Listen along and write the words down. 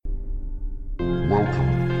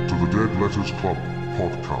the Dead Letters Club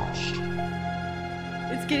podcast.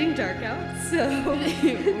 It's getting dark out, so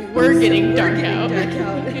we're getting dark out.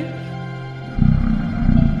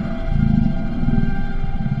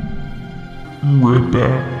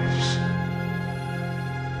 Redbacks.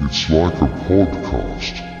 It's like a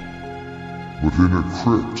podcast within a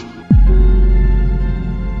crypt.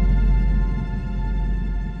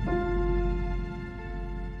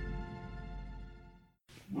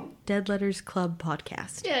 Dead Letters Club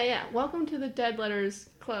podcast. Yeah. Welcome to the Dead Letters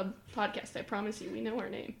Club podcast. I promise you, we know our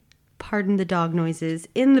name. Pardon the dog noises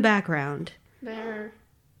in the background. They're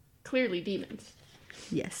clearly demons.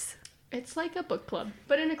 Yes. It's like a book club,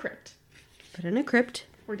 but in a crypt. But in a crypt.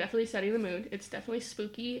 We're definitely setting the mood. It's definitely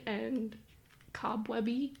spooky and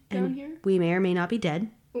cobwebby down here. We may or may not be dead.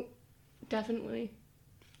 Oh, definitely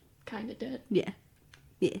kind of dead. Yeah.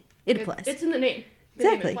 It applies. It's in the name. The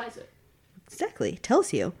Exactly. name implies it. Exactly.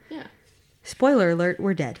 Tells you. Yeah. Spoiler alert,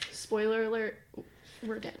 we're dead. Spoiler alert,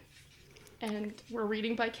 we're dead. And we're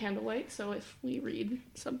reading by candlelight, so if we read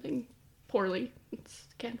something poorly, it's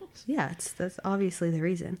candles. Yeah, that's obviously the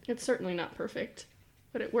reason. It's certainly not perfect,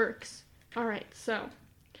 but it works. All right, so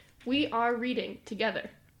we are reading together.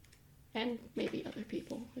 And maybe other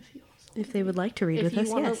people, if you also If they would like to read with us, If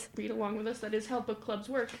you want yes. to read along with us, that is how book clubs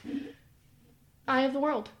work. Eye of the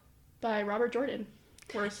World by Robert Jordan.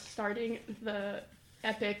 We're starting the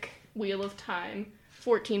epic Wheel of Time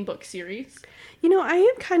 14-book series. You know, I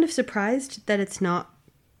am kind of surprised that it's not,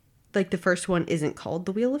 like, the first one isn't called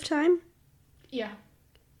The Wheel of Time. Yeah.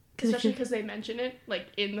 'Cause Especially because they mention it, like,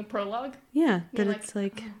 in the prologue. Yeah, that You're it's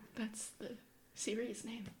like... oh, that's the series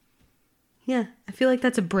name. Yeah, I feel like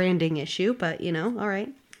that's a branding issue, but, you know, all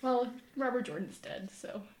right. Well, Robert Jordan's dead,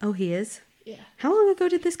 so... Oh, he is? Yeah. How long ago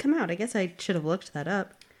did this come out? I guess I should have looked that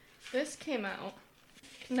up. This came out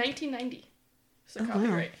 1990. So Oh, wow.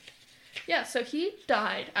 copyright. Yeah, so he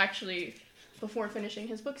died, actually, before finishing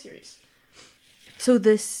his book series. So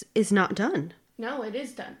this is not done? No, it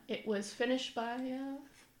is done. It was finished by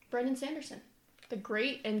Brandon Sanderson. The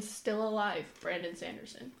great and still alive Brandon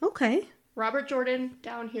Sanderson. Okay. Robert Jordan,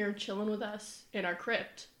 down here chilling with us in our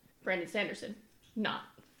crypt. Brandon Sanderson, not.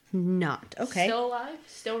 Not. Okay. Still alive,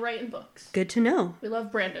 still writing books. Good to know. We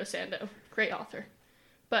love Brando Sando. Great author.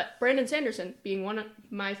 But Brandon Sanderson, being one of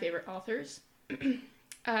my favorite authors,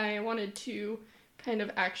 I wanted to kind of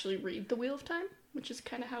actually read The Wheel of Time, which is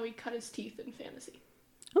kind of how he cut his teeth in fantasy.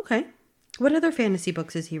 Okay. What other fantasy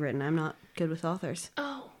books has he written? I'm not good with authors.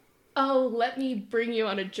 Oh, let me bring you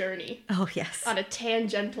on a journey. Oh, yes. On a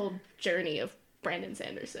tangential journey of Brandon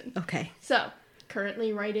Sanderson. Okay. So,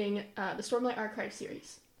 currently writing the Stormlight Archive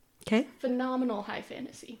series. Okay. Phenomenal high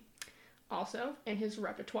fantasy. Also, in his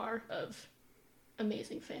repertoire of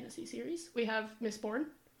amazing fantasy series, we have Mistborn.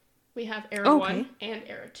 We have Era 1 and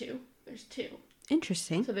Era 2. There's 2.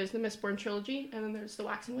 Interesting. So there's the Mistborn trilogy, and then there's the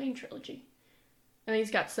Wax and Wayne trilogy. And then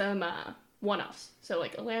he's got some one-offs. So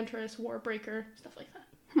like Elantris, Warbreaker, stuff like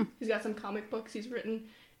that. He's got some comic books he's written,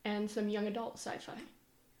 and some young adult sci-fi.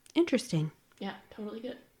 Interesting. Yeah, totally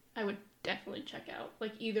good. I would definitely check out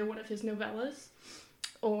like either one of his novellas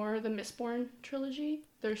or the Mistborn trilogy.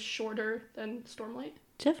 They're shorter than Stormlight.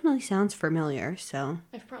 Definitely sounds familiar, so...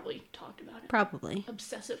 I've probably talked about it. Probably.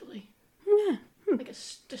 Obsessively. Yeah. Like a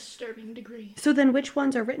disturbing degree. So then which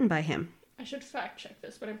ones are written by him? I should fact check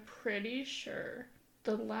this, but I'm pretty sure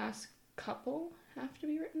the last couple have to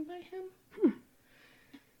be written by him.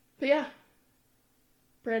 But yeah.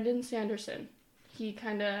 Brandon Sanderson. He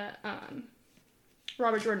kind of...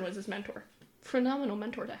 Robert Jordan was his mentor. Phenomenal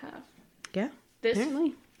mentor to have. Yeah,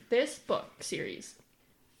 apparently. This book series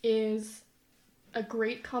is a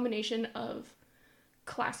great combination of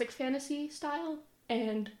classic fantasy style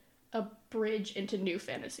and a bridge into new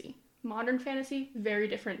fantasy. Modern fantasy, very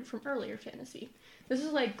different from earlier fantasy. This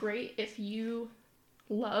is like great if you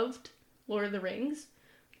loved Lord of the Rings,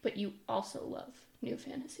 but you also love new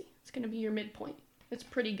fantasy. It's going to be your midpoint. It's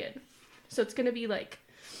pretty good. So it's going to be like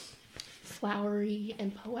flowery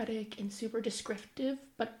and poetic and super descriptive,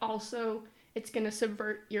 but also it's going to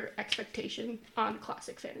subvert your expectation on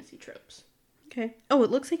classic fantasy tropes. Okay. Oh,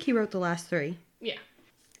 it looks like he wrote the last 3. Yeah.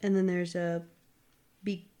 And then there's a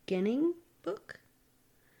beginning book?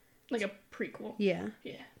 Like a prequel. Yeah.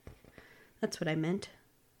 Yeah. That's what I meant.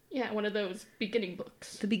 Yeah, one of those beginning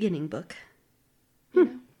books. The beginning book. You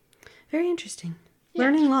know? Very interesting. Yeah.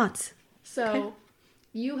 Learning lots. So, Okay.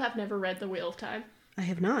 You have never read The Wheel of Time. I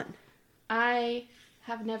have not. I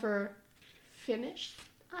have never finished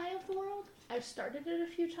Eye of the World. I've started it a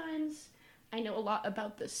few times. I know a lot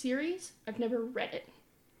about the series. I've never read it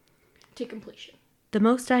to completion. The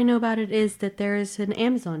most I know about it is that there is an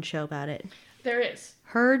Amazon show about it. There is.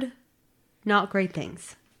 Heard not great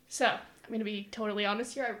things. So, I'm going to be totally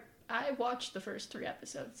honest here. I watched the first 3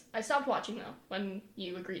 episodes. I stopped watching, though, when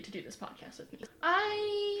you agreed to do this podcast with me.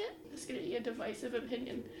 This is going to be a divisive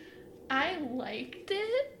opinion. I liked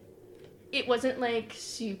it. It wasn't, like,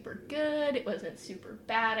 super good. It wasn't super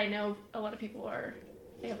bad. I know a lot of people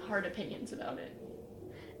they have hard opinions about it.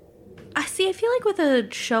 I feel like with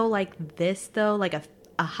a show like this, though, like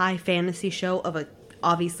a high fantasy show of a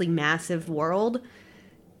obviously massive world,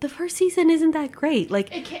 the first season isn't that great.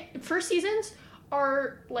 Like, first seasons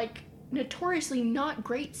are, like, notoriously not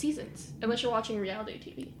great seasons, unless you're watching reality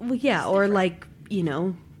TV. Well, yeah, or like,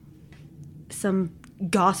 some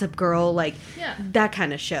Gossip Girl, like, that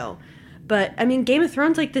kind of show. But, I mean, Game of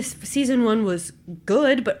Thrones, like, this season 1 was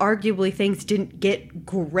good, but arguably things didn't get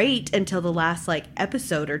great until the last, like,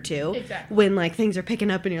 episode or 2. Exactly. When, like, things are picking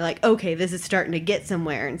up and you're like, okay, this is starting to get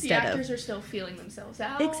somewhere instead of... The actors are still feeling themselves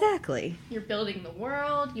out. Exactly. You're building the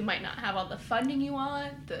world. You might not have all the funding you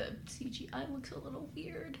want. The CGI looks a little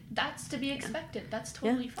weird. That's to be expected. That's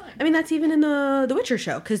totally fine. I mean, that's even in the Witcher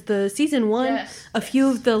show, because the season 1, few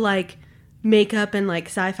of the, like... makeup and like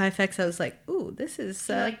sci-fi effects, I was like, ooh, this is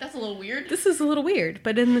like, that's a little weird. This is a little weird,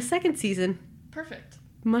 but in the second season, perfect.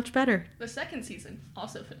 Much better. The second season,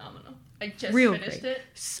 also phenomenal. I just finished it.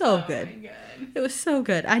 So good. Oh my god. It was so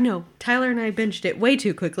good. I know. Tyler and I binged it way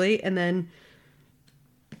too quickly, and then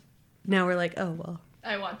now we're like, oh well.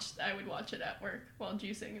 I would watch it at work while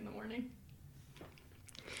juicing in the morning.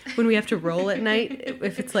 When we have to roll at night,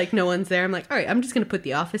 if it's like no one's there, I'm like, all right, I'm just gonna put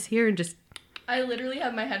The Office here and just. I literally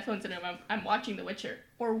have my headphones in and I'm watching The Witcher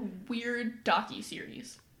or weird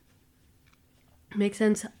docu-series. Makes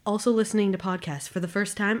sense. Also listening to podcasts for the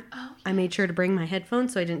first time. Oh, yeah. I made sure to bring my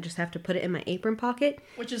headphones so I didn't just have to put it in my apron pocket.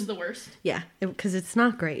 Which is the worst. Yeah, because it's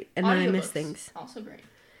not great. And then I miss things. Also great.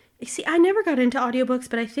 You see, I never got into audiobooks,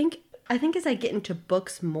 but I think as I get into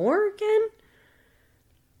books more again,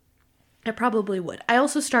 I probably would. I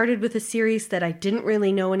also started with a series that I didn't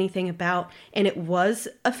really know anything about, and it was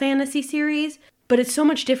a fantasy series, but it's so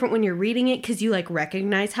much different when you're reading it because you like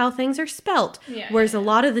recognize how things are spelt. Whereas a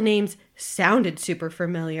lot of the names sounded super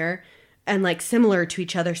familiar and like similar to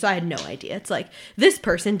each other, so I had no idea. It's like, this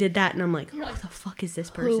person did that, and I'm like, who the fuck is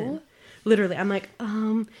this person? Who? Literally, I'm like,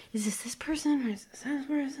 is this person or is this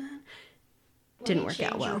person? Didn't work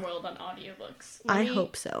out well. Change your world on audiobooks. I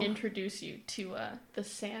hope so. Introduce you to the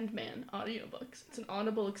Sandman audiobooks. It's an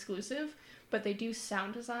Audible exclusive, but they do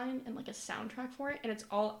sound design and like a soundtrack for it, and it's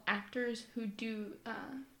all actors who do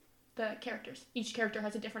the characters. Each character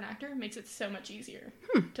has a different actor. Makes it so much easier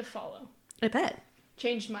to follow. I bet.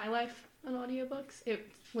 Changed my life on audiobooks. It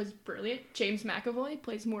was brilliant. James McAvoy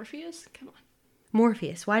plays Morpheus. Come on.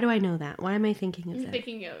 Morpheus. Why do I know that? Why am I thinking of that? I'm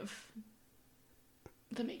thinking of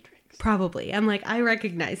The Matrix. Probably. I'm like, I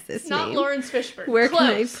recognize this name. Not Lawrence Fishburne. Where Close.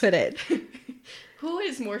 can I put it? Who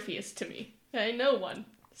is Morpheus to me? I know one.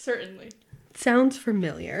 Certainly. Sounds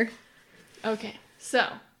familiar. Okay, so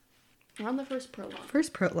we're on the first prologue.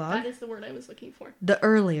 First prologue. That is the word I was looking for. The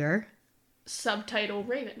earlier. Subtitle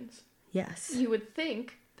Ravens. Yes. You would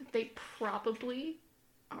think that they probably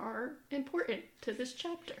are important to this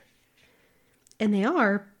chapter. And they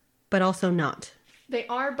are, but also not. They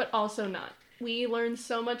are, but also not. We learn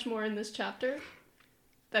so much more in this chapter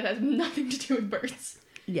that has nothing to do with birds.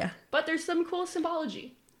 Yeah. But there's some cool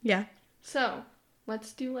symbology. Yeah. So,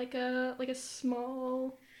 let's do like a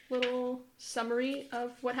small little summary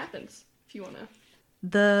of what happens, if you want to.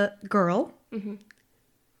 The girl. Mm-hmm.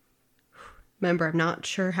 Remember, I'm not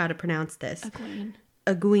sure how to pronounce this.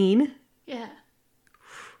 Egwene. Yeah.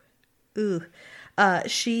 Ooh.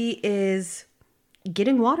 She is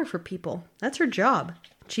getting water for people. That's her job.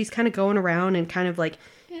 She's kind of going around and kind of like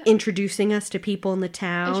introducing us to people in the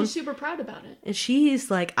town. And she's super proud about it. And she's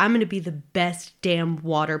like, I'm going to be the best damn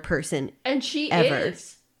water person And she ever.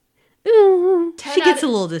 is. She gets a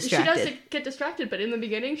little distracted. She does get distracted, but in the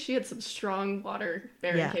beginning, she had some strong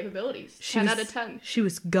water-bearing capabilities. 10 out of 10. She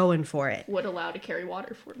was going for it. Would allow to carry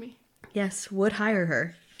water for me. Yes, would hire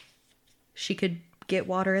her. She could get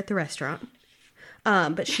water at the restaurant.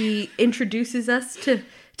 But she introduces us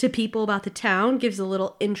to people about the town, gives a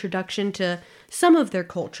little introduction to some of their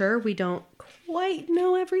culture. We don't quite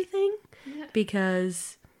know everything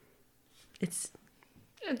because it's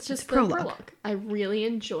just the prologue. I really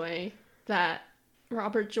enjoy that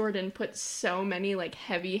Robert Jordan puts so many like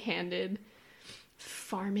heavy-handed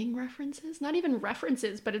farming references. Not even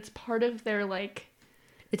references, but it's part of their like...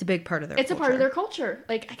 It's a big part of their culture. It's a part of their culture.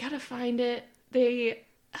 Like, I gotta find it. The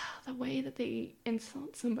way that they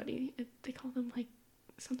insult somebody, they call them like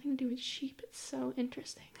something to do with sheep. It's so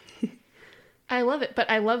interesting. I love it, but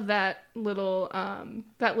I love that little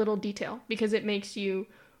detail because it makes you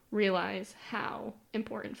realize how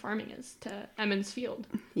important farming is to Emond's Field,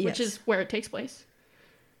 Yes. which is where it takes place.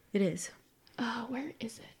 It is. Where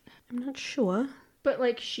is it? I'm not sure. But,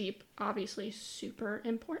 like, sheep, obviously super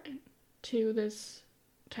important to this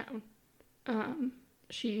town.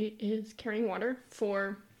 She is carrying water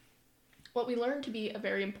for what we learn to be a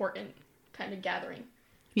very important kind of gathering.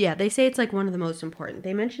 Yeah, they say it's like one of the most important.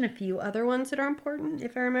 They mention a few other ones that are important,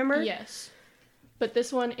 if I remember. Yes. But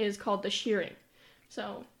this one is called the shearing.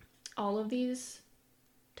 So all of these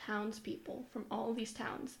townspeople from all of these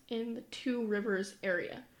towns in the Two Rivers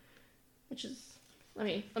area, which is, let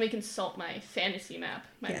me consult my fantasy map,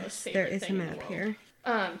 my most favorite there is thing a in the map world.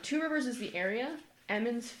 here. Two Rivers is the area.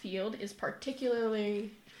 Emond's Field is particularly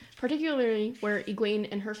where Egwene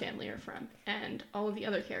and her family are from, and all of the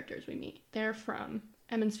other characters we meet. They're from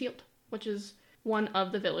Emond's Field, which is one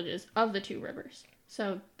of the villages of the Two Rivers.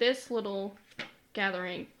 So this little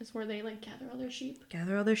gathering is where they, like, gather all their sheep.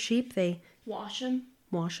 Gather all their sheep, they Wash them.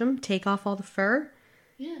 wash them, take off all the fur,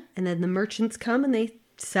 Yeah. and then the merchants come and they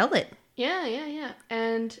sell it. Yeah.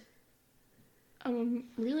 And a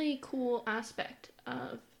really cool aspect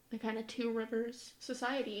of the kind of Two Rivers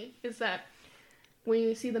society is that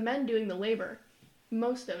we see the men doing the labor,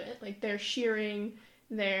 most of it. Like, they're shearing,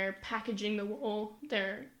 they're packaging the wool,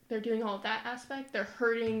 they're doing all of that aspect. They're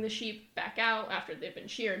herding the sheep back out after they've been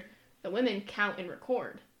sheared. The women count and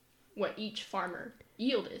record what each farmer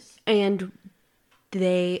yield is. And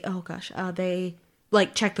they, they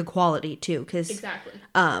like check the quality too, because Exactly.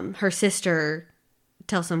 her sister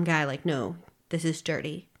tells some guy like, no, this is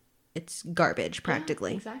dirty. It's garbage,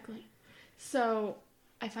 practically. Yeah, exactly. So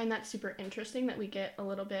I find that super interesting that we get a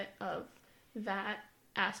little bit of that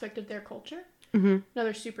aspect of their culture. Mm-hmm.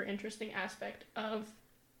 Another super interesting aspect of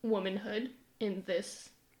womanhood in this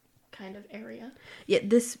kind of area. Yeah,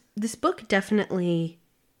 this book definitely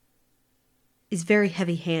is very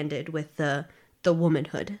heavy-handed with the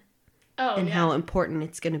womanhood and how important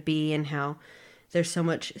it's going to be, and how there's so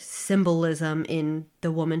much symbolism in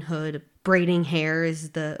the womanhood. Braiding hair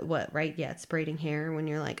is the what, right? Yeah, it's braiding hair when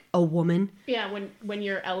you're like a woman. Yeah, when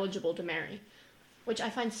you're eligible to marry. Which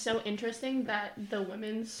I find so interesting that the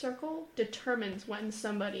women's circle determines when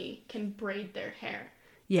somebody can braid their hair.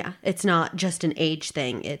 Yeah, it's not just an age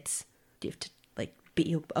thing. It's you have to like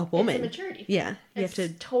be a woman. It's a maturity. Yeah, you It's have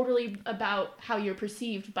to. totally about how you're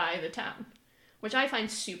perceived by the town, which I find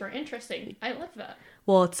super interesting. I love that.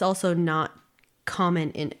 Well, it's also not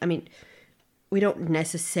common in. I mean, we don't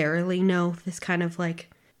necessarily know this kind of like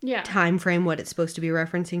Yeah. time frame what it's supposed to be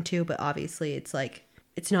referencing to, but obviously it's like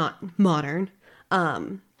it's not modern.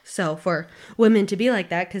 So for women to be like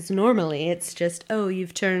that, because normally it's just, oh,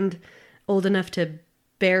 you've turned old enough to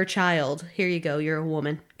bear child. Here you go. You're a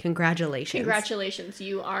woman. Congratulations. Congratulations,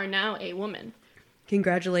 you are now a woman.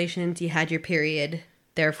 Congratulations. You had your period.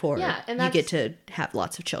 Therefore, Yeah, and you get that's- to have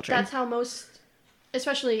lots of children. That's how most,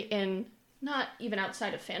 especially in, not even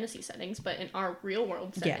outside of fantasy settings, but in our real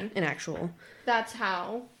world yeah, setting, an actual. that's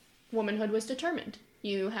how womanhood was determined.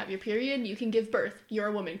 You have your period, you can give birth, you're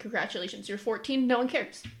a woman, congratulations. You're 14, no one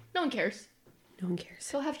cares. No one cares. No one cares.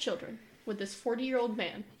 Go have children with this 40-year-old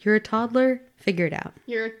man. You're a toddler. Figure it out.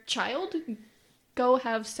 You're a child, go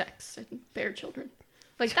have sex and bear children.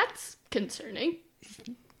 Like, that's concerning,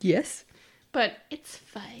 Yes. but it's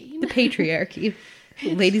fine. The patriarchy,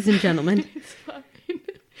 ladies and gentlemen. It's fine.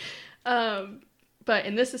 But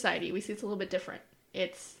in this society, we see it's a little bit different.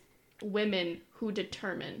 It's women who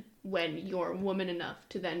determine when you're woman enough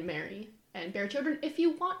to then marry and bear children if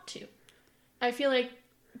you want to. I feel like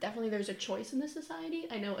definitely there's a choice in this society.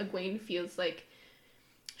 I know Egwene feels like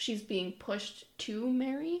she's being pushed to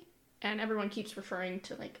marry, and everyone keeps referring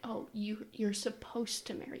to like, oh, you're supposed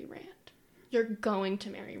to marry Rand. You're going to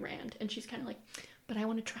marry Rand. And she's kind of like, but I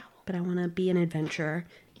want to travel. But I want to be an adventurer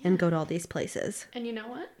and go to all these places. And you know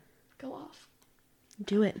what? Go off.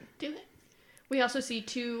 Do it. Do it. We also see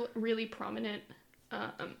two really prominent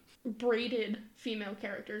braided female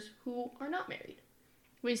characters who are not married.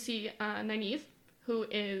 We see Nynaeve, who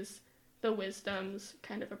is the Wisdom's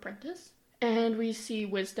kind of apprentice, and we see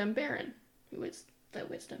Wisdom Baron, who is the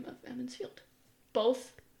Wisdom of Emond's Field.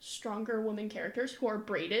 Both stronger woman characters who are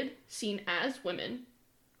braided, seen as women,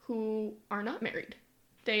 who are not married.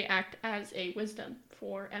 They act as a wisdom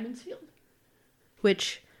for Emond's Field.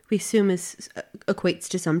 Which we assume equates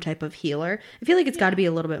to some type of healer. I feel like it's got to be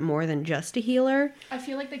a little bit more than just a healer. I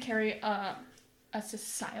feel like they carry a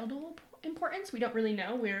societal importance. We don't really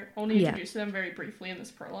know. We're only introduced to them very briefly in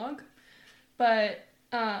this prologue. But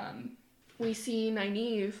we see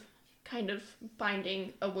Nynaeve kind of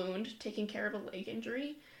binding a wound, taking care of a leg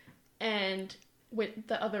injury, and with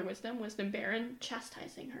the other Wisdom Baron,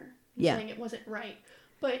 chastising her, saying it wasn't right.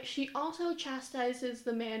 But she also chastises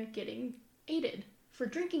the man getting aided for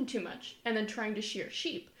drinking too much and then trying to shear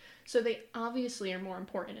sheep. So they obviously are more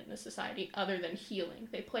important in the society other than healing.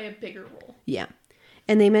 They play a bigger role. Yeah.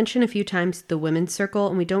 And they mention a few times the women's circle,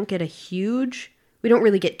 and we don't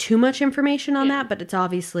really get too much information on that, but it's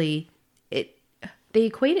obviously, they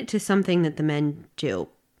equate it to something that the men do,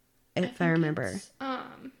 if I remember.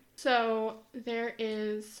 So there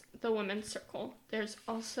is the women's circle. There's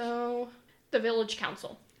also the village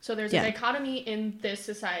council. So there's a dichotomy in this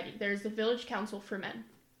society. There's the village council for men.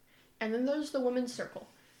 And then there's the women's circle.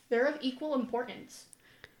 They're of equal importance.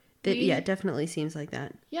 It definitely seems like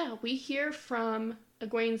that. Yeah, we hear from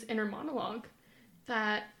Egwene's inner monologue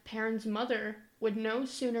that Perrin's mother would no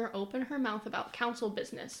sooner open her mouth about council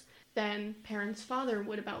business than Perrin's father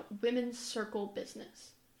would about women's circle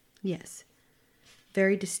business. Yes.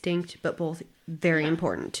 Very distinct, but both very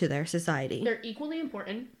important to their society. They're equally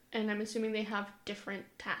important, and I'm assuming they have different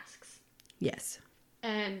tasks. Yes.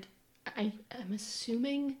 And I'm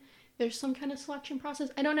assuming there's some kind of selection process.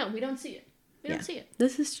 I don't know. We don't see it. We don't see it.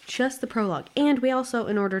 This is just the prologue. And we also,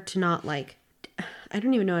 in order to not, I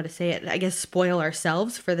don't even know how to say it, I guess spoil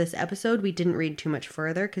ourselves for this episode, we didn't read too much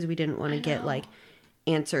further because we didn't want to get,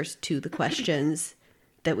 answers to the questions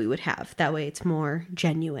that we would have. That way it's more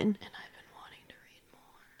genuine. And I've been wanting to read more.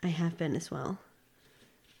 I have been as well.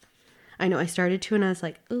 I know, I started to and I was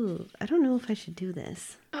like, ooh, I don't know if I should do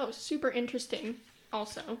this. Oh, super interesting.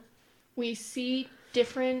 Also, we see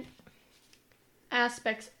different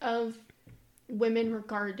aspects of women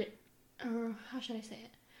how should I say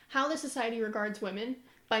it? How the society regards women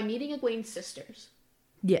by meeting Egwene's sisters.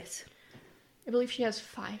 Yes. I believe she has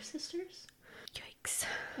 5 sisters. Yikes.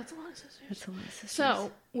 That's a lot of sisters. That's a lot of sisters.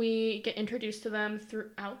 So, we get introduced to them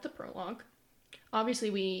throughout the prologue. Obviously,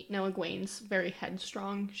 we know Egwene's very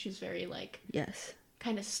headstrong. She's very, yes,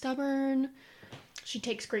 kind of stubborn. She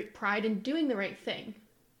takes great pride in doing the right thing.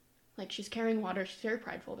 She's carrying water. She's very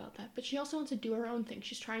prideful about that. But she also wants to do her own thing.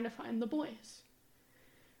 She's trying to find the boys.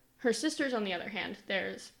 Her sisters, on the other hand,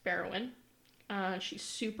 there's Barrowen. She's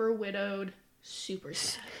super widowed. Super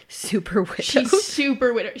sad. Super widowed. She's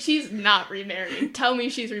super widowed. She's not remarrying. Tell me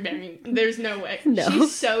she's remarrying. There's no way. No.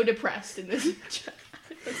 She's so depressed in this.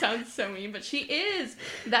 That sounds so mean, but she is.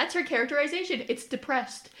 That's her characterization. It's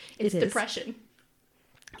depressed. It's depression.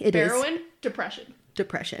 It is. Barrowen, depression.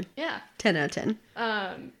 Depression. Yeah. 10 out of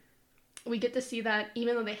 10. We get to see that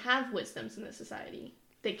even though they have wisdoms in this society,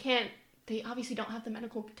 they obviously don't have the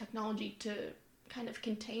medical technology to kind of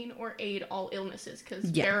contain or aid all illnesses,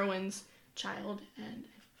 because Barrowen's child, and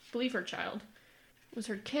I believe her child, was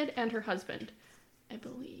her kid and her husband, I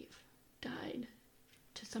believe, died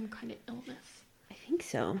to some kind of illness. I think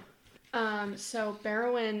so. So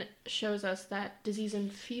Barrowen shows us that disease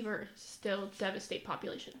and fever still devastate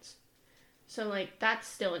populations. So, that's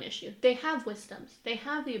still an issue. They have wisdoms. They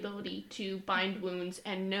have the ability to bind wounds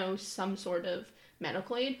and know some sort of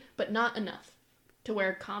medical aid, but not enough to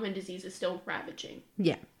where common disease is still ravaging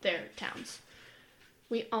their towns.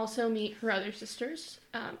 We also meet her other sisters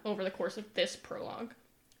over the course of this prologue.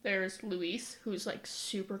 There's Louise, who's,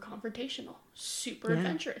 super confrontational, super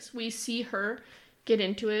adventurous. We see her get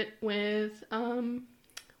into it with,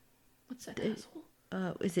 what's that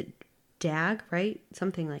asshole? Is it Dag, right?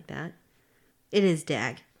 Something like that. It is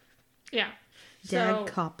Dag. Yeah. Dag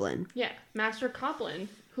Coplin. Yeah, Master Coplin,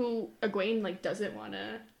 who Egwene, doesn't want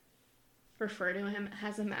to refer to him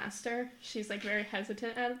as a master. She's, very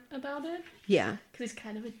hesitant about it. Yeah. Because he's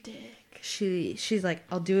kind of a dick. She's like,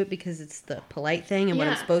 I'll do it because it's the polite thing and what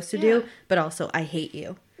I'm supposed to do, but also I hate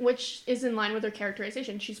you. Which is in line with her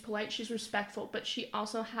characterization. She's polite, she's respectful, but she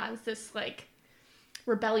also has this,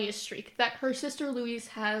 rebellious streak that her sister Louise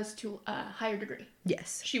has to a higher degree.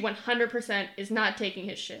 Yes. She 100% is not taking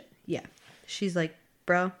his shit. Yeah. She's like,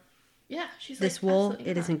 bro. Yeah, she's this wool,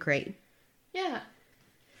 it isn't great. Yeah.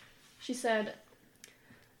 She said,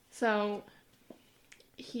 so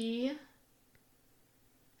he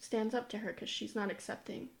stands up to her because she's not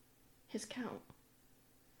accepting his count.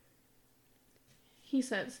 He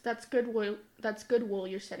says, that's good wool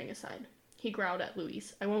you're setting aside. He growled at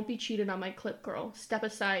Louise. I won't be cheated on my clip, girl. Step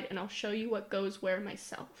aside and I'll show you what goes where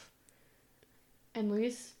myself. And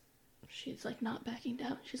Louise, she's not backing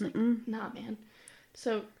down. She's like, nah, man.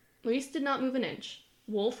 So Louise did not move an inch.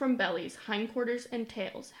 Wool from bellies, hindquarters, and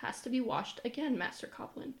tails has to be washed again, Master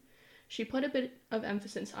Coplin. She put a bit of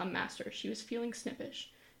emphasis on master. She was feeling snippish.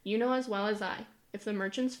 You know as well as I, if the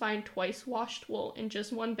merchants find twice washed wool in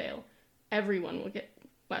just one bale, everyone will get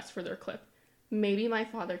less for their clip. Maybe my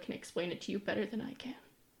father can explain it to you better than I can.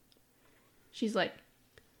 She's like,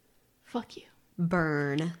 fuck you.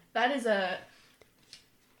 Burn. That is a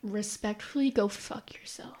respectfully go fuck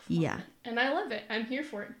yourself. Yeah. And I love it. I'm here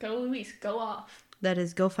for it. Go, Luis. Go off. That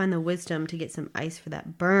is, go find the wisdom to get some ice for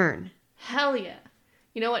that burn. Hell yeah.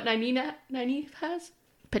 You know what Nynaeve has?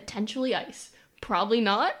 Potentially ice. Probably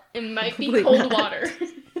not. It might be Probably cold not. water.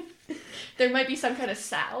 There might be some kind of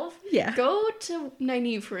salve. Yeah. Go to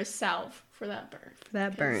Nynaeve for a salve for that burn. For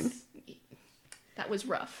that burn. That was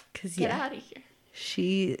rough. 'Cause, Get yeah. out of here.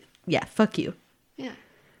 Fuck you. Yeah.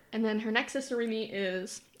 And then her next sister Remy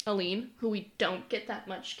is Aline, who we don't get that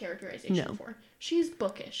much characterization for. She's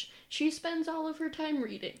bookish. She spends all of her time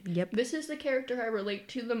reading. Yep. This is the character I relate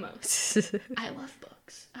to the most. I love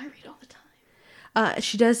books. I read all the time.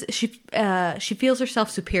 She does. She feels herself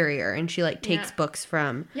superior, and she like takes books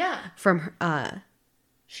from her.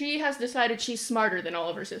 She has decided she's smarter than all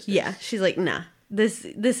of her sisters. Yeah, she's like, nah, this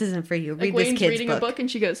isn't for you. Read like, this kid's reading a book, and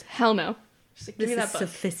she goes, hell no. She's like, give me that book.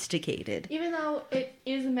 Sophisticated. Even though it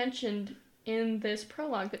is mentioned in this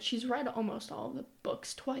prologue that she's read almost all of the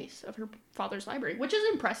books twice of her father's library, which is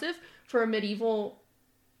impressive for a medieval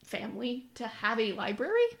family to have a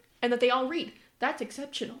library and that they all read. That's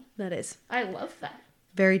exceptional. That is. I love that.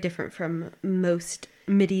 Very different from most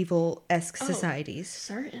medieval-esque societies.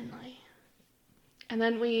 Certainly. And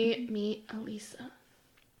then we meet Elisa.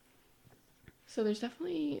 So there's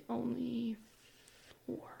definitely only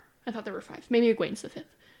 4. I thought there were 5. Maybe Egwene's the 5th.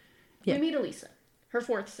 Yeah. We meet Elisa, her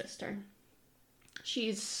 4th sister.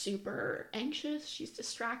 She's super anxious. She's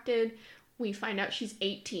distracted. We find out she's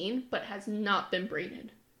 18, but has not been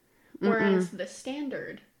braided. Whereas the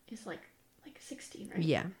standard is like 16, right?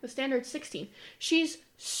 Yeah. The standard's 16. She's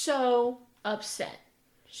so upset.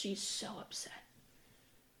 She's so upset.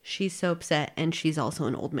 She's so upset, and she's also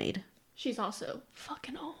an old maid. She's also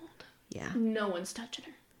fucking old. Yeah. No one's touching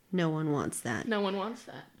her. No one wants that. No one wants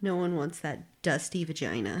that. No one wants that dusty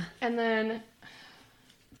vagina. And then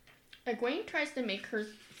Egwene tries to make her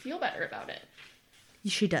feel better about it.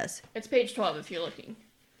 She does. It's page 12 if you're looking.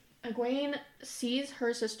 Egwene sees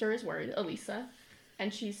her sister is worried, Elisa,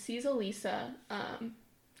 and she sees Elisa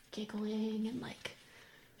giggling and like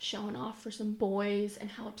showing off for some boys and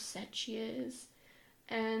how upset she is.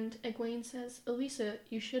 And Egwene says, Elisa,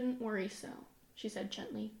 you shouldn't worry so, she said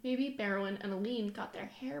gently. Maybe Berwin and Aline got their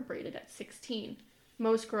hair braided at 16.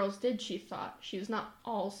 Most girls did, she thought. She was not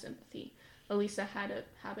all sympathy. Elisa had a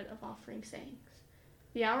habit of offering sayings.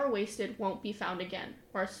 The hour wasted won't be found again,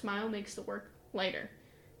 or a smile makes the work lighter,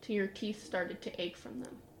 till your teeth started to ache from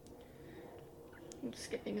them. I'm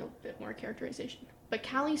skipping a bit more characterization. But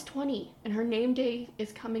Callie's 20, and her name day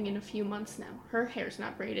is coming in a few months now. Her hair's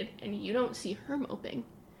not braided, and you don't see her moping.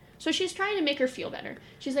 So she's trying to make her feel better.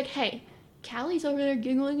 She's like, hey, Callie's over there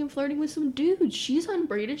giggling and flirting with some dudes. She's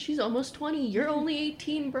unbraided. She's almost 20. You're only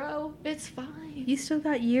 18, bro. It's fine. You still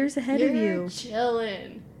got years ahead of you. You're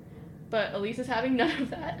chilling. But Elisa's having none of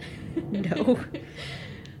that. No.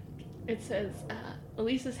 It says,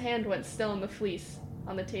 Elisa's hand went still in the fleece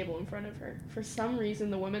on the table in front of her. For some reason,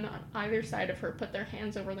 the women on either side of her put their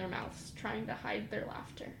hands over their mouths, trying to hide their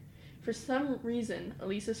laughter. For some reason,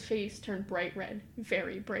 Elisa's face turned bright red.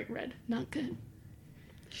 Very bright red. Not good.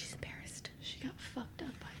 She's embarrassed. She got fucked up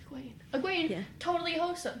by Egwene. Egwene, totally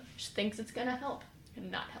wholesome. She thinks it's gonna help. And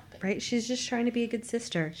not helping. Right? She's just trying to be a good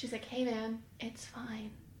sister. She's like, hey man, it's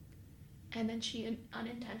fine. And then she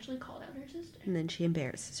unintentionally called out her sister. And then she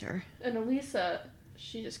embarrasses her. And Elisa,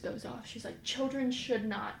 she just goes off. She's like, children should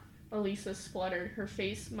not. Elisa spluttered. Her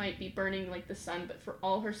face might be burning like the sun, but for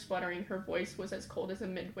all her spluttering, her voice was as cold as a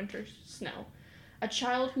midwinter snow. A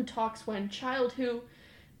child who talks when, child who...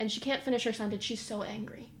 And she can't finish her sentence. She's so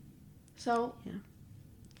angry. So,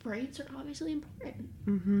 braids are obviously important.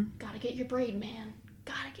 Mm-hmm. Gotta get your braid, man.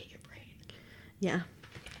 Gotta get your braid. Yeah.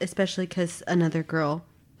 Especially because another girl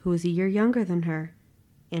who was a year younger than her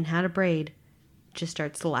and had a braid just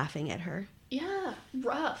starts laughing at her. Yeah.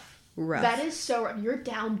 Rough. Rough. That is so rough. You're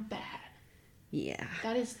down bad. Yeah.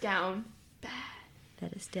 That is down bad.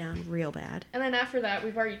 That is down real bad. And then after that,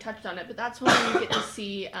 we've already touched on it, but that's when we get to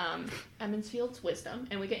see Emmonsfield's wisdom,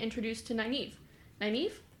 and we get introduced to Nynaeve.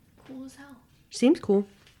 Nynaeve? Cool as hell. Seems cool.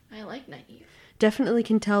 I like Nynaeve. Definitely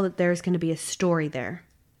can tell that there's going to be a story there.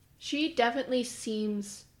 She definitely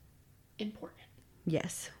seems important.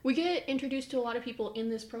 Yes. We get introduced to a lot of people in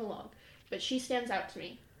this prologue, but she stands out to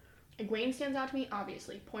me. Egwene stands out to me,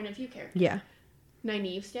 obviously. Point of view character. Yeah.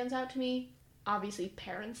 Nynaeve stands out to me. Obviously,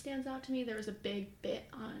 Perrin stands out to me. There was a big bit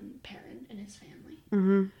on Perrin and his family.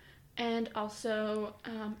 Mm-hmm. And also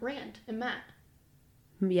Rand and Mat.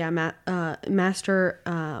 Yeah, Master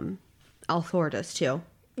Althor does too.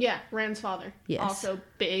 Yeah, Rand's father. Yes. Also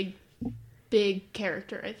big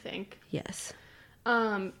character, I think. Yes.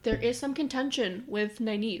 There is some contention with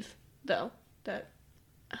Nynaeve, though, that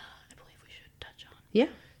Yeah.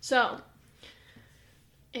 So,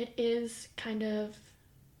 it is kind of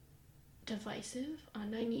divisive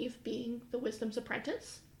on Nynaeve being the Wisdom's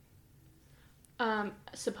apprentice.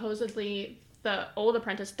 Supposedly, the old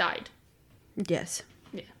apprentice died. Yes.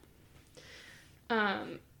 Yeah.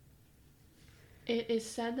 It is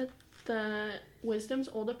said that the Wisdom's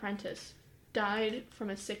old apprentice died from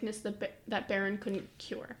a sickness that Beren couldn't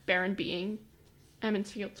cure. Beren being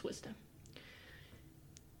Emond's Field's wisdom.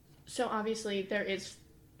 So obviously there is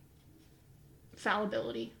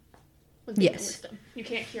fallibility with being yes. wisdom. You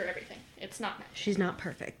can't cure everything. It's not magic. She's not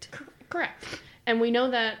perfect. Correct. And we know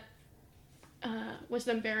that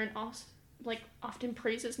Wisdom Beren often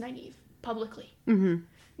praises Nynaeve publicly. Mm-hmm.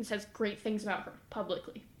 And says great things about her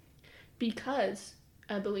publicly. Because,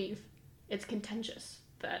 I believe, it's contentious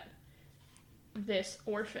that this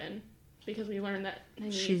orphan, because we learned that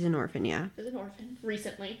Nynaeve she's an orphan, yeah. is an orphan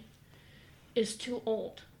recently, is too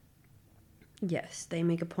old. Yes, they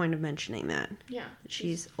make a point of mentioning that. Yeah.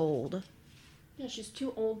 She's old. Yeah, she's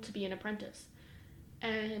too old to be an apprentice.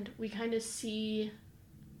 And we kind of see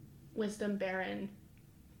Wisdom Beren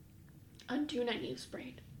undo Nynaeve's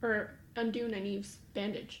braid. Or undo Nynaeve's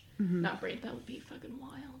bandage. Mm-hmm. Not braid, that would be fucking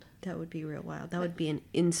wild. That would be real wild. That would be an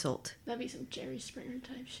insult. That'd be some Jerry Springer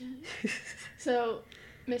type shit. So,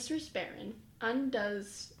 Mistress Beren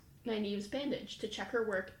undoes Nynaeve's bandage to check her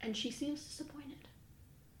work, and she seems disappointed.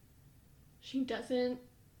 She doesn't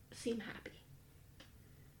seem happy.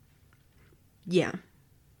 Yeah.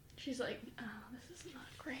 She's like, oh, this is not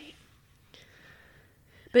great.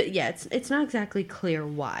 But yeah, it's not exactly clear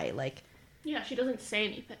why. Like, yeah, she doesn't say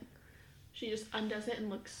anything. She just undoes it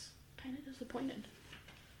and looks kind of disappointed.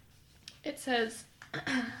 It says,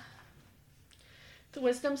 the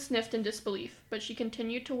Wisdom sniffed in disbelief, but she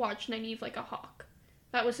continued to watch Nynaeve like a hawk.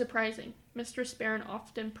 That was surprising. Mistress Beren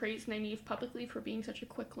often praised Nynaeve publicly for being such a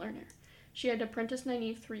quick learner. She had apprenticed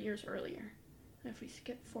Nynaeve 3 years earlier. If we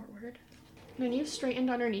skip forward. Nynaeve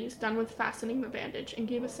straightened on her knees, done with fastening the bandage, and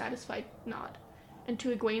gave a satisfied nod. And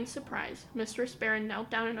to Egwene's surprise, Mistress Beren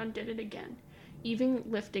knelt down and undid it again, even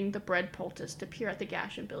lifting the bread poultice to peer at the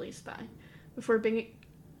gash in Billy's thigh. Before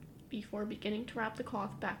beginning to wrap the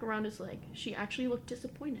cloth back around his leg, she actually looked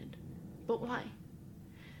disappointed. But why?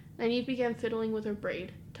 Nynaeve began fiddling with her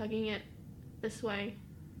braid, tugging at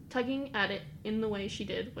it in the way she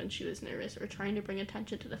did when she was nervous, or trying to bring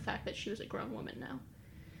attention to the fact that she was a grown woman now.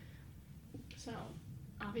 So,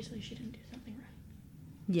 obviously she didn't do something right.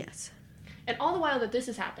 yes. And all the while that this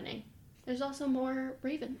is happening, there's also more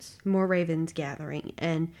ravens. More ravens gathering.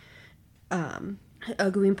 And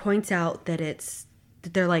Egwene points out that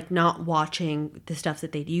they're like not watching the stuff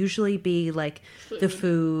that they'd usually be, like the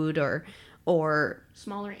food or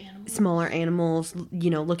smaller animals,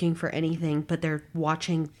 looking for anything, but they're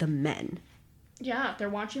watching the men. Yeah, they're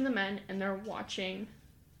watching the men, and they're watching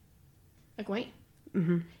Egwene.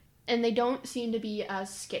 Mm-hmm. And they don't seem to be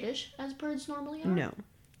as skittish as birds normally are. No.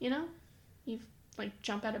 You know? You,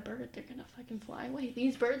 jump at a bird, they're gonna fucking fly away.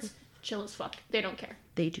 These birds, chill as fuck. They don't care.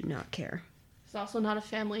 They do not care. It's also not a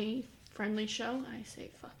family-friendly show. I say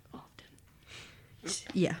fuck often.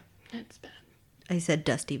 Yeah. It's bad. I said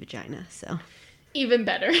dusty vagina, so. Even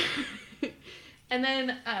better. And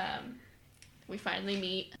then, we finally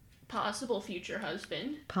meet possible future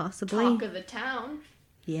husband. Possibly. Talk of the town.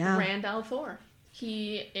 Yeah. Rand al'Thor.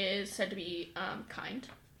 He is said to be kind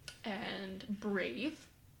and brave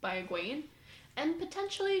by Egwene. And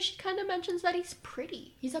potentially she kind of mentions that he's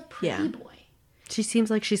pretty. He's a pretty boy. She seems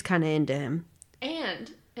like she's kind of into him.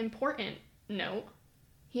 And, important note,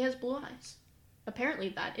 he has blue eyes. Apparently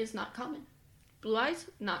that is not common. Blue eyes,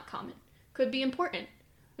 not common. Could be important,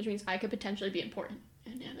 which means I could potentially be important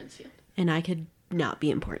in Emond's Field. And I could not be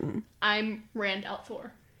important. I'm Rand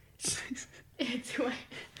al'Thor. It's who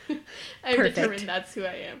I've Perfect. determined that's who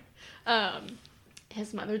I am.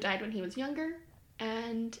 His mother died when he was younger,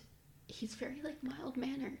 and he's very,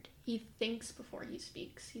 mild-mannered. He thinks before he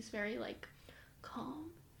speaks. He's very, calm.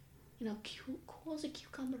 Cool as a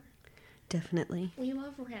cucumber. Definitely. We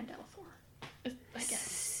love Rand al'Thor, I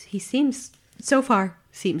guess. He seems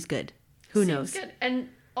good. Who knows? Seems good. And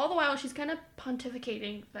all the while, she's kind of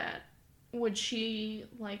pontificating that would she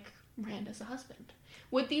like Rand as a husband?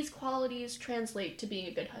 Would these qualities translate to being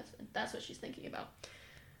a good husband? That's what she's thinking about.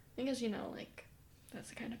 Because, that's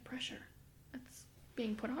the kind of pressure that's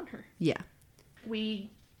being put on her. Yeah. We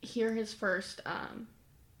hear his first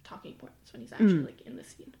talking points when he's actually, in the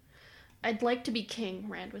scene. I'd like to be king,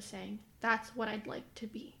 Rand was saying. That's what I'd like to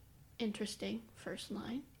be. Interesting first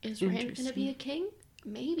line. Is Rand going to be a king?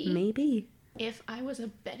 Maybe. Maybe. If I was a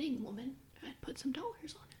betting woman, I'd put some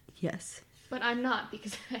dollars on it. Yes. But I'm not,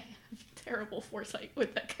 because I have terrible foresight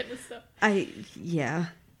with that kind of stuff. Yeah.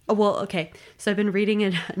 Oh, well, okay. So I've been reading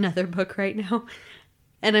another book right now,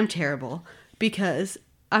 and I'm terrible because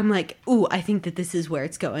I'm like, ooh, I think that this is where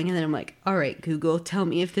it's going. And then I'm like, all right, Google, tell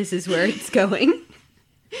me if this is where it's going.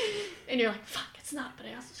 And you're like, fuck, it's not, but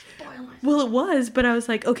I also spoil myself. Well, it was, but I was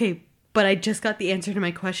like, okay, but I just got the answer to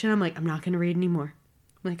my question. I'm like, I'm not going to read anymore.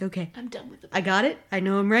 I'm like, okay. I'm done with it. I got it. I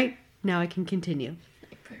know I'm right. Now I can continue.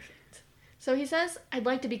 Perfect. So he says, I'd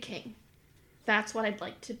like to be king. That's what I'd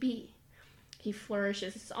like to be. He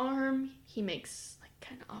flourishes his arm. He makes, like,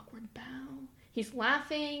 kind of awkward bow. He's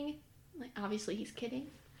laughing. Like, obviously he's kidding.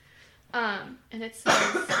 And it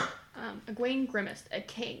says, Egwene grimaced, a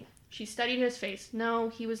king. She studied his face. No,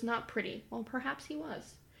 he was not pretty. Well, perhaps he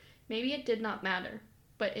was. Maybe it did not matter.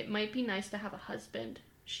 But it might be nice to have a husband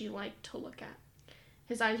she liked to look at.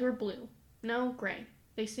 His eyes were blue. No, gray.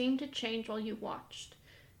 They seemed to change while you watched.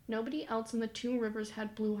 Nobody else in the Two Rivers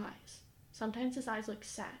had blue eyes. Sometimes his eyes looked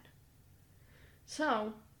sad.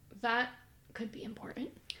 So, that could be important.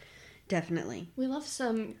 Definitely. We love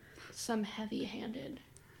some heavy-handed,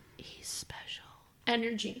 he's special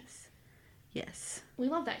energy. Yes. We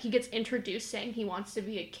love that. He gets introduced saying he wants to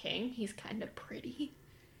be a king. He's kind of pretty.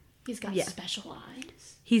 He's got special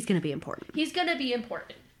eyes. He's going to be important. He's going to be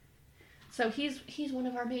important. So he's one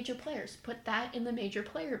of our major players. Put that in the major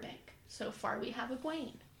player bank. So far we have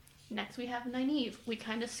Egwene. Next we have Nynaeve. We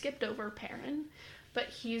kind of skipped over Perrin, but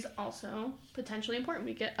he's also potentially important.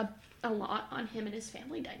 We get a lot on him and his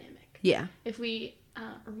family dynamic. Yeah. If we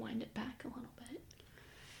rewind it back a little bit.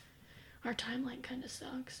 Our timeline kind of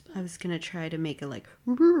sucks. But... I was going to try to make a like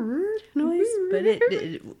noise, but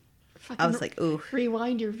it I was like, ooh.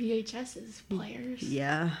 Rewind your VHSs, players.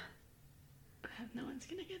 Yeah. No one's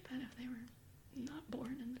going to get that if they were not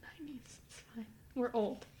born in the 90s. It's fine. We're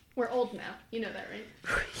old. We're old now. You know that,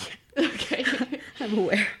 right? Okay. I'm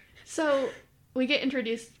aware. So, we get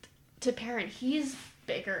introduced to Perrin. He's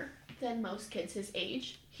bigger than most kids his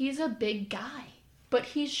age. He's a big guy, but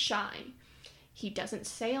he's shy. He doesn't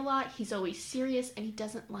say a lot. He's always serious, and he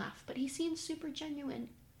doesn't laugh, but he seems super genuine.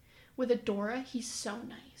 With Adora, he's so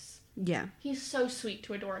nice. Yeah. He's so sweet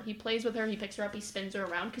to Adora. He plays with her, he picks her up, he spins her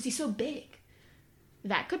around, because he's so big.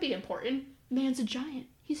 That could be important. Man's a giant.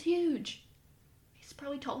 He's huge. He's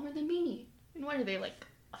probably taller than me. And what are they, like,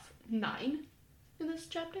 9 in this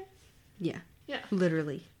chapter? Yeah. Yeah.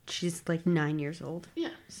 Literally. She's like 9 years old. Yeah.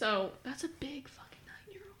 So, that's a big fucking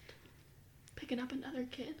 9-year-old. Picking up another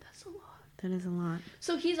kid, that's a lot. That is a lot.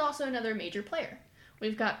 So, he's also another major player.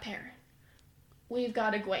 We've got Perrin. We've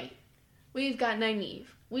got Egwene. We've got Nynaeve.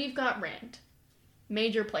 We've got Rand.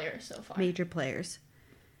 Major players so far. Major players.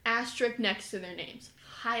 Asterisk next to their names.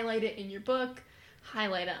 Highlight it in your book.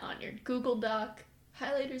 Highlight it on your Google Doc.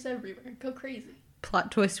 Highlighters everywhere. Go crazy.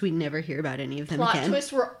 Plot twist, we never hear about any of them again. Plot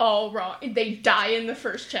twists were all wrong. They die in the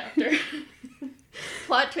first chapter.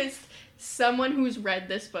 Plot twist, someone who's read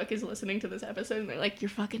this book is listening to this episode and they're like, you're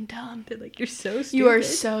fucking dumb. They're like, you're so stupid. You are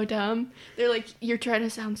so dumb. They're like, you're trying to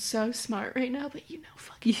sound so smart right now, but you know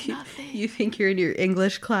fucking nothing. You think you're in your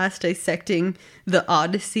English class dissecting the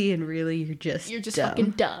Odyssey and really you're just dumb.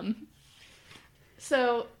 Fucking dumb.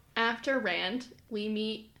 So, after Rand, we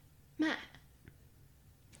meet Mat.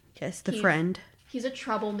 Yes, the friend. He's a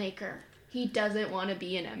troublemaker. He doesn't want to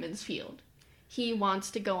be in Emond's Field. He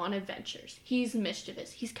wants to go on adventures. He's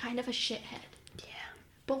mischievous. He's kind of a shithead. Yeah.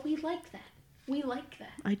 But we like that. We like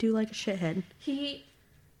that. I do like a shithead.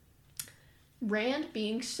 Rand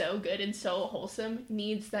being so good and so wholesome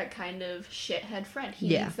needs that kind of shithead friend. He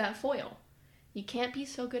needs that foil. You can't be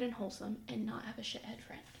so good and wholesome and not have a shithead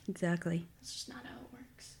friend. Exactly. That's just not how it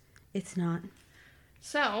works. It's not.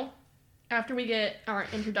 So, after we get our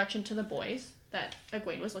introduction to the boys that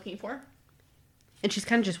Egwene was looking for. And she's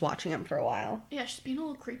kind of just watching them for a while. Yeah, she's being a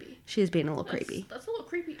little creepy. She is being a little creepy. That's a little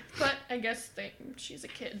creepy. But I guess she's a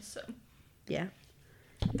kid, so... Yeah.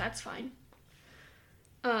 That's fine.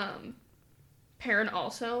 Perrin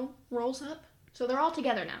also rolls up. So they're all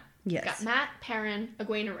together now. Yes. Got Mat, Perrin,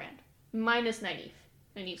 Egwene, and Rand. Minus Nynaeve.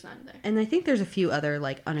 Nynaeve's not in there. And I think there's a few other,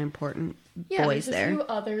 like, unimportant boys there. Yeah, there's a few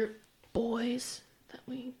other boys that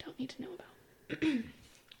we don't need to know about.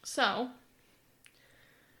 So,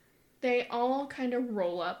 they all kind of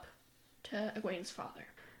roll up to Egwene's father.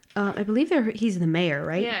 I believe he's the mayor,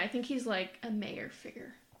 right? Yeah, I think he's like a mayor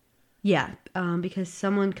figure. Yeah, because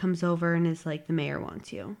someone comes over and is like, the mayor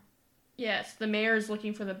wants you. Yes, the mayor is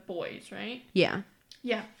looking for the boys, right? Yeah.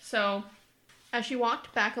 Yeah, so as she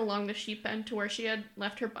walked back along the sheep pen to where she had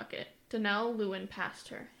left her bucket, Danelle Lewin passed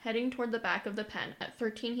her, heading toward the back of the pen. At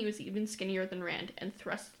 13, he was even skinnier than Rand and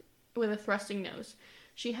with a thrusting nose.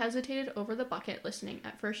 She hesitated over the bucket, listening.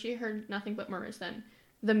 At first she heard nothing but murmurs. Then,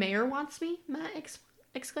 "The mayor wants me?" Matt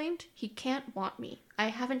exclaimed. "He can't want me. I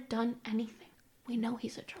haven't done anything." We know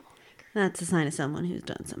he's a troublemaker. That's a sign of someone who's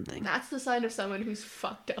done something. That's the sign of someone who's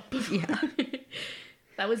fucked up before. Yeah.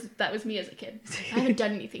 That was me as a kid. I haven't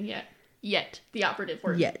done anything yet. Yet, the operative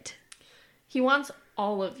word. Yet. "He wants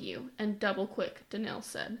all of you, and double quick," Danelle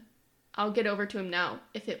said. "I'll get over to him now,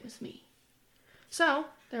 if it was me." So,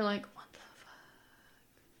 they're like, what the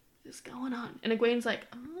fuck is going on? And Egwene's like,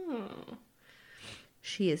 oh.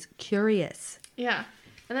 She is curious. Yeah.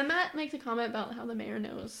 And then Matt makes a comment about how the mayor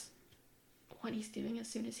knows what he's doing as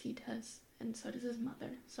soon as he does. And so does his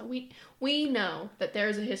mother. So we know that there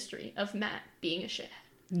is a history of Matt being a shithead.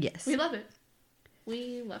 Yes. We love it.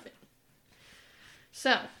 We love it.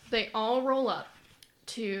 So, they all roll up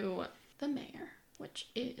to the mayor, which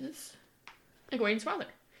is Egwene's father.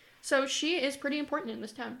 So, she is pretty important in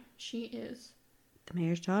this town. She is the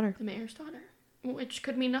mayor's daughter. The mayor's daughter. Which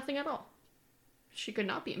could mean nothing at all. She could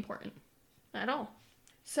not be important. At all.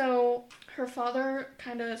 So, her father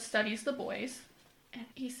kind of studies the boys. And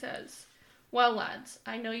he says, "Well, lads,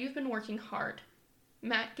 I know you've been working hard."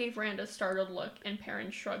 Matt gave Rand a startled look, and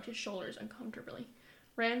Perrin shrugged his shoulders uncomfortably.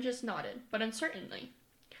 Rand just nodded, but uncertainly.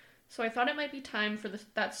 "So I thought it might be time for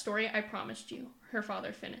that story I promised you," her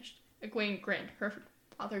father finished. Egwene grinned. Her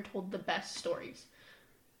father told the best stories.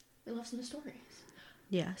 We love some stories.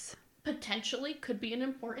 Yes. Potentially could be an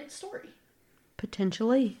important story.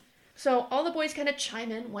 Potentially. So all the boys kind of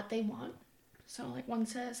chime in what they want. So like one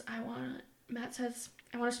says, Matt says,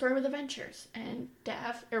 "I want a story with adventures." And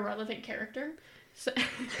Dav, irrelevant character. So,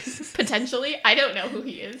 potentially. I don't know who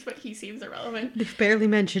he is, but he seems irrelevant. They've barely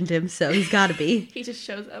mentioned him, so he's got to be. He just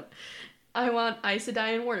shows up. "I want Aes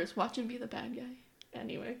Sedai and Warders." Watch him be the bad guy.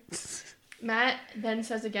 Anyway. Matt then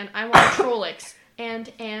says again, "I want Trollocs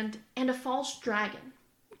and a false dragon."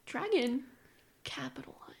 Dragon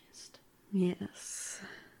capitalized. Yes.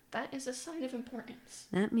 That is a sign of importance.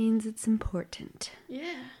 That means it's important.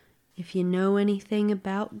 Yeah. If you know anything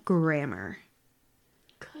about grammar.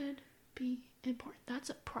 Could be important. That's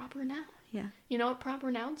a proper noun. Yeah. You know what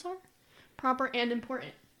proper nouns are? Proper and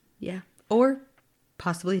important. Yeah. Or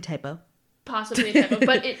possibly a typo. Possibly a typo,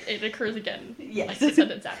 but it occurs again. Yes. Like the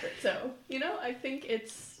sentence after. So, I think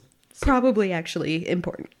it's... Probably actually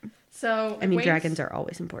important. So, I mean, dragons are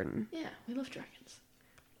always important. Yeah, we love dragons.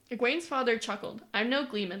 Egwene's father chuckled. "I'm no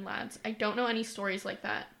gleeman, lads. I don't know any stories like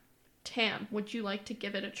that. Tam, would you like to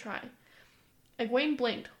give it a try?" Egwene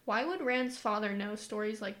blinked. Why would Rand's father know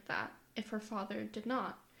stories like that if her father did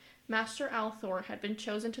not? Master Althor had been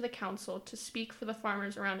chosen to the council to speak for the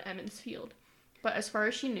farmers around Emmons Field. But as far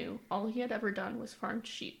as she knew, all he had ever done was farmed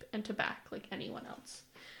sheep and tobacco like anyone else.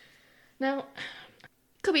 Now,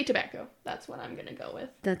 could be tobacco. That's what I'm going to go with.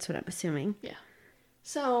 That's what I'm assuming. Yeah.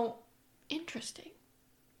 So, interesting.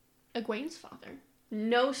 Egwene's father,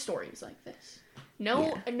 no stories like this.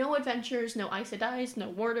 No adventures, no Aes Sedais, no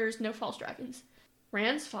warders, no false dragons.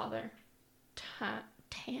 Rand's father,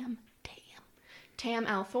 Tam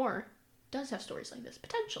Althor, does have stories like this,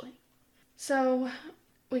 potentially. So,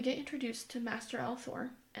 we get introduced to Master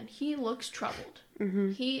Althor, and he looks troubled.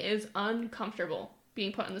 Mm-hmm. He is uncomfortable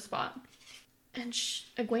being put on the spot. And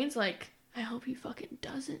Egwene's like, "I hope he fucking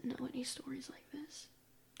doesn't know any stories like this.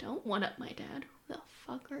 Don't one-up my dad. Who the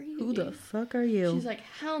fuck are you? Who the fuck are you?" She's like,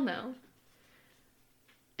 "Hell no."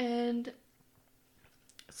 And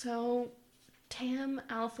so Tam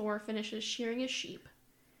Althor finishes shearing his sheep,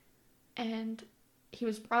 and he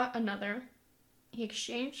was brought another. He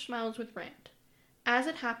exchanged smiles with Rand. "As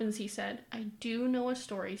it happens," he said, "I do know a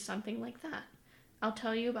story something like that. I'll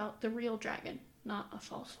tell you about the real dragon, not a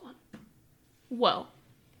false one." Whoa.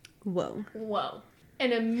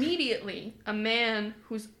 And immediately, a man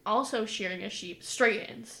who's also shearing a sheep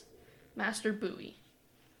straightens. Master Bowie.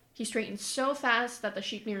 He straightens so fast that the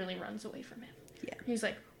sheep nearly runs away from him. Yeah. He's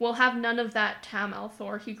like, "We'll have none of that, Tam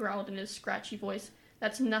Althor," he growled in his scratchy voice.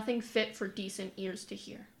 "That's nothing fit for decent ears to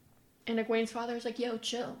hear." And Egwene's father is like, "Yo,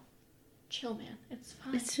 chill. Chill, man. It's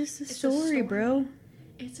fine. It's just a story, bro.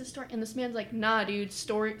 It's a story." And this man's like, "Nah, dude.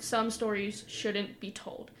 Some stories shouldn't be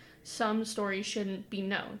told. Some stories shouldn't be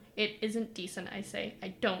known. It isn't decent, I say. I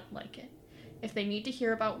don't like it. If they need to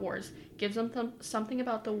hear about wars, give them something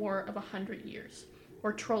about the War of 100 Years.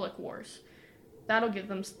 Or Trolloc Wars. That'll give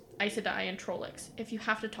them Aes Sedai and Trollocs, if you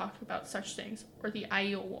have to talk about such things. Or the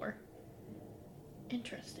Aiel War."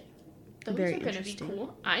 Interesting. Those Very are going to be interesting.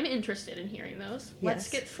 cool. I'm interested in hearing those. Yes.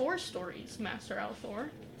 Let's get 4 stories, Master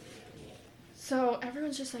Althor. So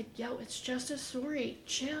everyone's just like, "Yo, it's just a story.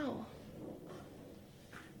 Chill."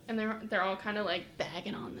 And they're all kind of like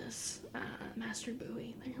bagging on this Master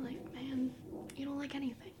Bowie. They're like, man, you don't like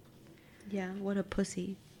anything. Yeah, what a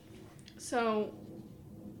pussy. So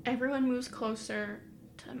everyone moves closer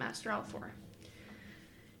to Master Althor.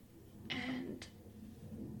 And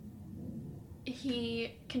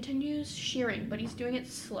he continues shearing, but he's doing it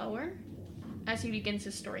slower as he begins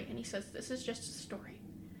his story. And he says, this is just a story.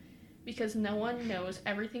 Because no one knows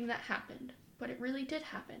everything that happened, but it really did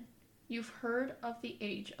happen. You've heard of the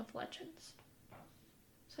Age of Legends.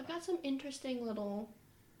 So I've got some interesting little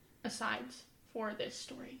asides for this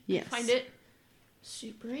story. Yes. I find it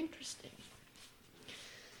super interesting.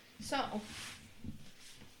 So,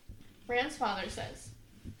 Rand's father says,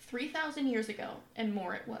 3,000 years ago, and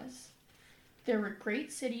more it was, there were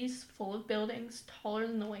great cities full of buildings taller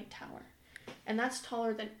than the White Tower. And that's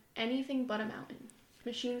taller than anything but a mountain.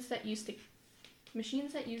 Machines that used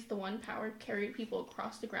the one power carried people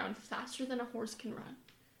across the ground faster than a horse can run.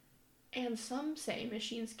 And some say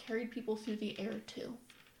machines carried people through the air too.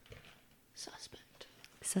 Suspect.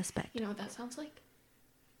 You know what that sounds like?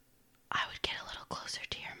 I would get a little closer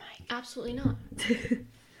to your mic. Absolutely not.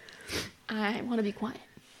 I want to be quiet.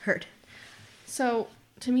 Heard. So,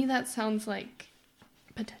 to me that sounds like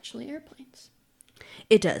potentially airplanes.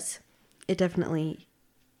 It does. It definitely...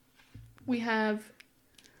 We have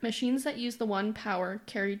machines that use the one power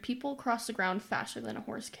carried people across the ground faster than a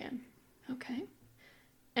horse can. Okay.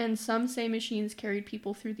 And some say machines carried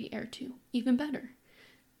people through the air too. Even better.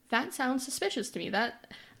 That sounds suspicious to me.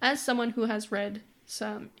 That, as someone who has read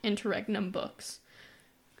some interregnum books,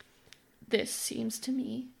 this seems to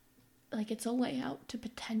me like it's a layout to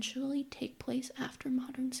potentially take place after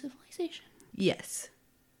modern civilization. Yes.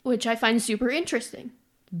 Which I find super interesting.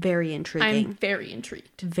 Very intriguing. I'm very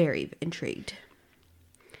intrigued. Very intrigued.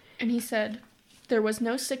 And he said, there was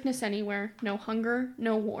no sickness anywhere, no hunger,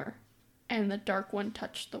 no war, and the Dark One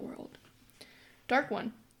touched the world. Dark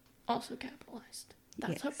One, also capitalized.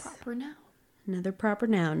 That's yes. a proper noun. Another proper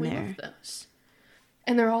noun we there. Love those.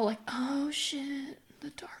 And they're all like, oh shit,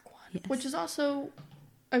 the Dark One. Yes. Which is also,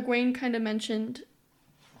 Egwene kind of mentioned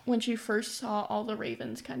when she first saw all the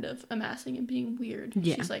ravens kind of amassing and being weird.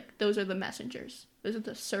 Yeah. She's like, those are the messengers. Those are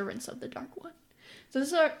the servants of the Dark One. So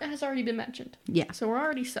this has already been mentioned. Yeah. So we're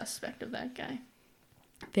already suspect of that guy.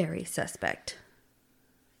 Very suspect.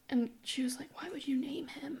 And she was like, why would you name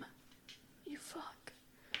him? You fuck.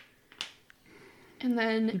 And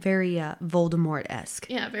then... Very Voldemort-esque.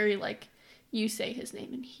 Yeah, very like, you say his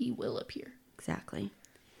name and he will appear. Exactly.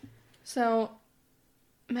 So,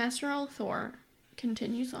 Master Althor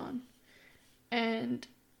continues on. And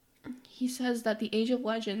he says that the Age of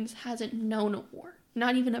Legends hasn't known a war.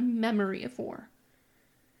 Not even a memory of war.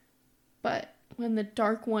 But when the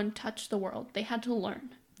Dark One touched the world, they had to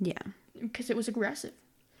learn. Yeah. Because it was aggressive.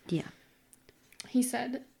 Yeah. He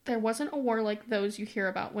said, there wasn't a war like those you hear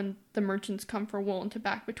about when the merchants come for wool and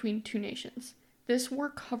tobacco between two nations. This war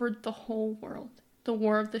covered the whole world. The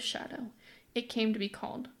War of the Shadow. It came to be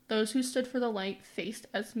called. Those who stood for the light faced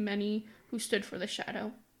as many who stood for the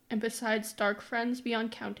shadow. And besides dark friends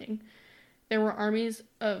beyond counting, there were armies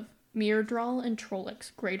of Myrddraal and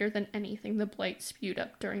Trollocs, greater than anything the Blight spewed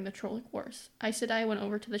up during the Trolloc Wars. Aes Sedai went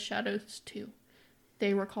over to the shadows too.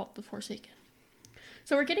 They were called the Forsaken.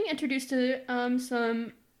 So we're getting introduced to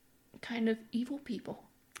some kind of evil people.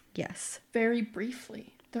 Yes. Very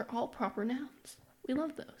briefly. They're all proper nouns. We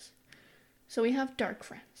love those. So we have dark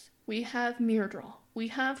friends. We have Myrddraal. We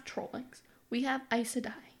have Trollocs. We have Aes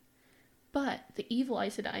Sedai. But the evil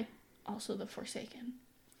Aes Sedai, also the Forsaken,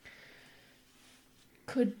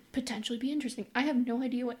 could potentially be interesting. I have no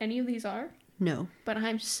idea what any of these are. No. But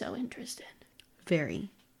I'm so interested. Very.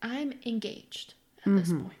 I'm engaged at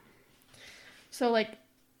this point. So, like,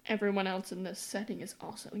 everyone else in this setting is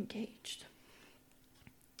also engaged.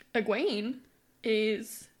 Egwene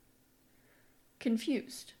is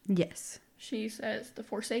confused. Yes. She says the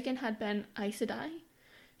Forsaken had been Aes Sedai.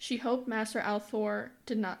 She hoped Master Althor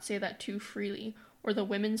did not say that too freely, or the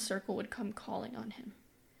women's circle would come calling on him.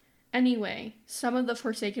 Anyway, some of the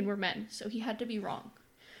Forsaken were men, so he had to be wrong.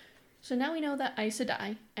 So now we know that Aes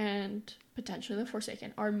Sedai and potentially the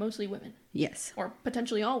Forsaken are mostly women. Yes. Or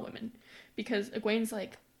potentially all women. Because Egwene's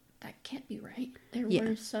like, that can't be right. There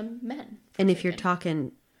were some men. And if you're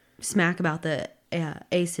talking smack about the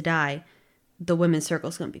Aes Sedai, the women's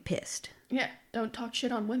circle's going to be pissed. Yeah, don't talk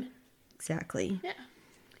shit on women. Exactly. Yeah.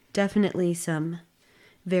 Definitely some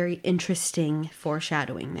very interesting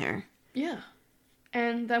foreshadowing there. Yeah.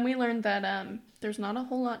 And then we learned that there's not a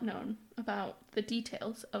whole lot known about the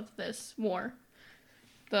details of this war.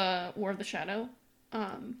 The War of the Shadow.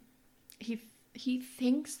 He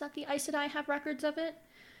thinks that the Aes Sedai have records of it,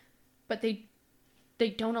 but they they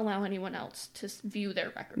don't allow anyone else to view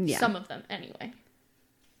their records. Yeah. Some of them, anyway.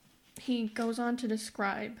 He goes on to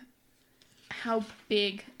describe how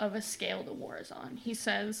big of a scale the war is on. He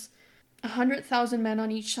says, 100,000 men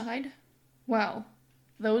on each side? Well,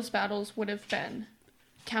 those battles would have been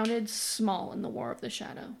counted small in the War of the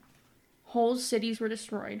Shadow. Whole cities were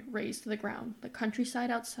destroyed, razed to the ground. The countryside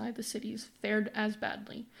outside the cities fared as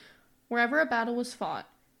badly. Wherever a battle was fought,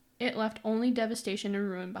 it left only devastation and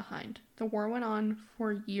ruin behind. The war went on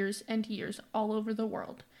for years and years all over the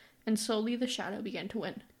world, and slowly the shadow began to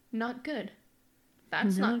win. Not good.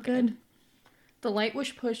 That's not good. The light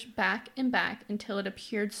was pushed back and back until it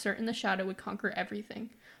appeared certain the shadow would conquer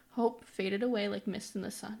everything. Hope faded away like mist in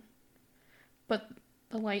the sun. But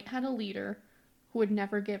the light had a leader who would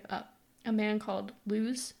never give up, a man called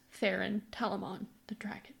Lews Therin Telamon, the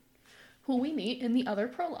dragon, who we meet in the other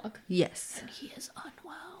prologue. Yes. And he is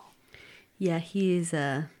unwell. Yeah, he is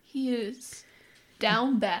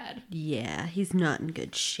down bad. Yeah, he's not in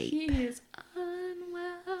good shape. He is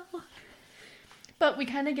unwell. But we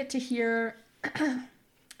kind of get to hear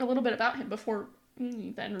a little bit about him before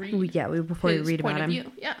we then read. Yeah, before we read about him.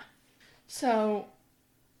 View. Yeah. So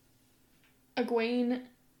Egwene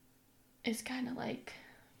is kind of like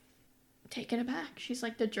taken aback. She's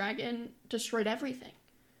like, the dragon destroyed everything.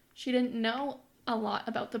 She didn't know a lot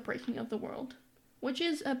about the breaking of the world, which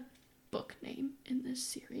is a book name in this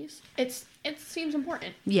series. It seems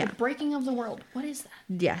important. Yeah. The breaking of the world. What is that?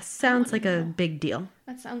 Yes, sounds like a big deal.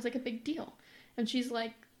 That sounds like a big deal. And she's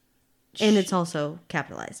like... And it's also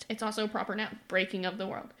capitalized. It's also a proper noun. Breaking of the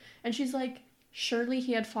world. And she's like, surely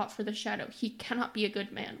he had fought for the shadow. He cannot be a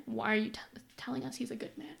good man. Why are you telling us he's a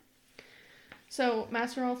good man? So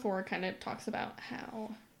Master al'Thor kind of talks about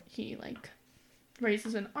how he, like,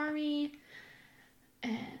 raises an army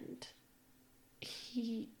and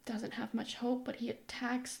he doesn't have much hope, but he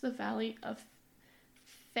attacks the valley of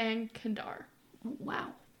Thankendar. Wow.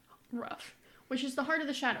 Rough. Which is the heart of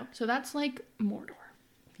the shadow. So that's like Mordor.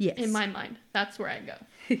 Yes. In my mind. That's where I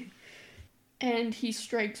go. And he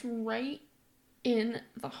strikes right in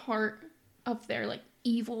the heart of their, like,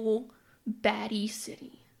 evil, baddie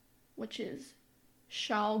city, which is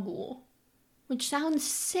Shal Ghul, which sounds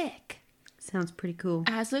sick. Sounds pretty cool.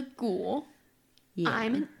 As a ghoul, yeah.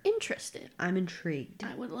 I'm interested. I'm intrigued.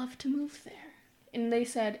 I would love to move there. And they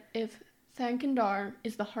said, if Thankendar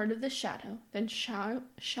is the heart of the shadow, then Shal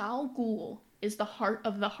Ghul is the heart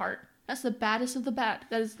of the heart. That's the baddest of the bad.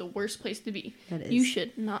 That is the worst place to be. That is. You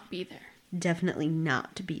should not be there. Definitely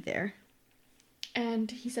not to be there.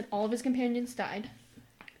 And he said all of his companions died.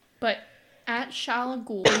 But at Shal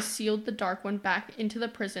Ghul, he sealed the Dark One back into the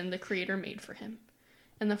prison the Creator made for him,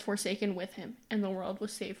 and the Forsaken with him, and the world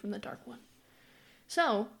was saved from the Dark One.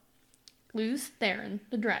 So, Lews Therin,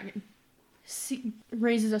 the dragon,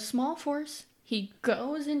 raises a small force. He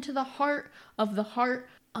goes into the heart of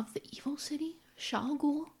the evil city, Shal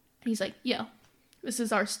Ghul, and he's like, yo, this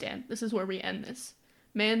is our stand. This is where we end this.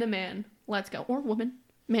 Man to man, let's go. Or woman.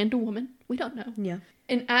 Man to woman. We don't know. Yeah.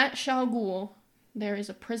 And at Shal Ghul, there is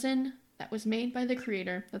a prison that was made by the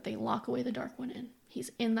Creator that they lock away the Dark One in.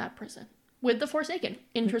 He's in that prison. With the Forsaken.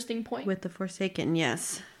 Interesting point. With the Forsaken,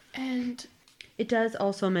 yes. And it does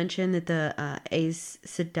also mention that the Aes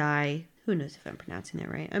Sedai, who knows if I'm pronouncing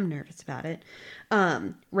that right? I'm nervous about it.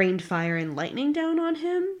 Rained fire and lightning down on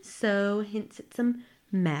him. So hints at some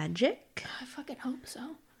magic. I fucking hope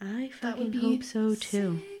so. I fucking hope so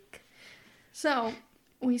too. Sick. So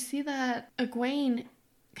we see that Egwene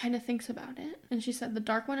kind of thinks about it, and she said the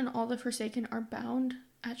Dark One and all the Forsaken are bound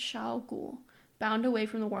at Shal Ghul, bound away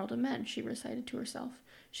from the world of men, she recited to herself.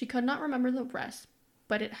 She could not remember the rest,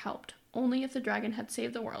 but it helped. Only if the dragon had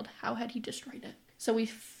saved the world, how had he destroyed it? So we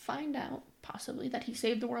find out, possibly, that he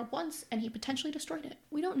saved the world once, and he potentially destroyed it.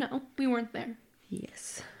 We don't know. We weren't there.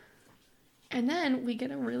 Yes. And then we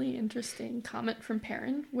get a really interesting comment from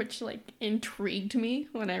Perrin, which, like, intrigued me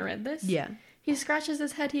when I read this. Yeah. He scratches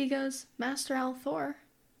his head, he goes, Master al'Thor,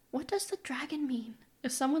 what does the dragon mean?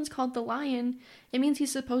 If someone's called the lion, it means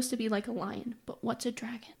he's supposed to be like a lion. But what's a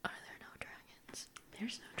dragon? Are there no dragons?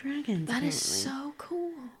 There's no dragons. That apparently. is so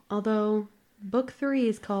cool. Although, book 3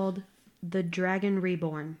 is called The Dragon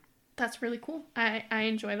Reborn. That's really cool. I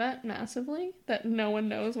enjoy that massively, that no one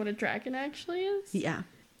knows what a dragon actually is. Yeah.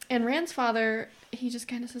 And Rand's father, he just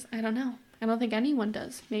kind of says, I don't know. I don't think anyone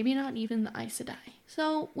does. Maybe not even the Aes Sedai.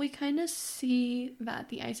 So we kind of see that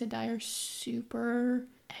the Aes Sedai are super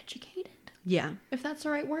educated. Yeah. If that's the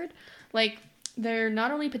right word. Like, they're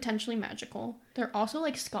not only potentially magical, they're also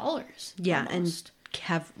like scholars. Yeah, almost. and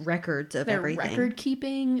have records of they're everything. record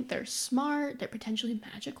keeping, they're smart, they're potentially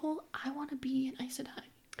magical. I want to be an Aes Sedai.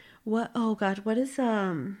 What? Oh god, what is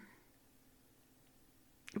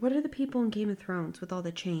What are the people in Game of Thrones with all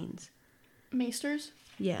the chains? Maesters?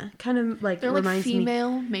 Yeah, kind of like They're reminds like me.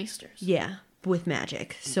 female maesters. Yeah, with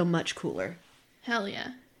magic. So much cooler. Hell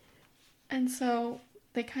yeah. And so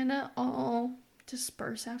they kind of all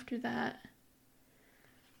disperse after that.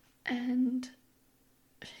 And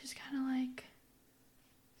she's kind of like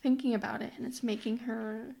thinking about it, and it's making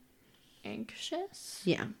her anxious.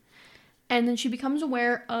 Yeah. And then she becomes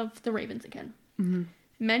aware of the ravens again. Mm-hmm.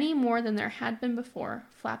 Many more than there had been before,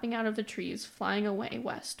 flapping out of the trees, flying away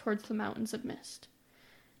west towards the mountains of mist.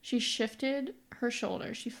 She shifted her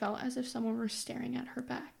shoulders. She felt as if someone were staring at her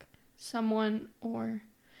back.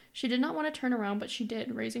 She did not want to turn around, but she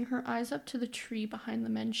did, raising her eyes up to the tree behind the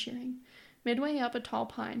men cheering. Midway up a tall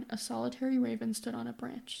pine, a solitary raven stood on a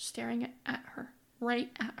branch, staring at her,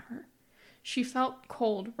 right at her. She felt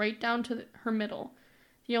cold right down to her middle.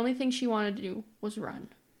 The only thing she wanted to do was run.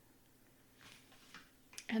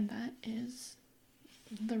 And that is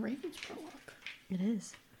the Raven's prologue. It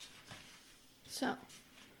is. So.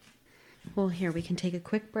 Well, here, we can take a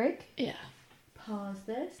quick break. Yeah. Pause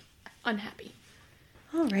this. Unhappy.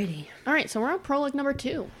 Alrighty. All right, so we're on prologue number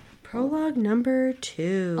 2. Prologue number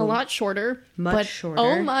 2. A lot shorter. Much shorter.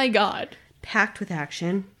 Oh my god. Packed with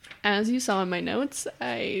action. As you saw in my notes,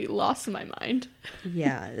 I lost my mind.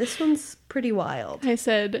 Yeah, this one's pretty wild. I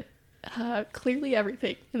said, clearly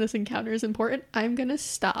everything in this encounter is important. I'm going to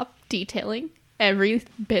stop detailing every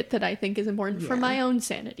bit that I think is important for my own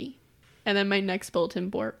sanity. And then my next bulletin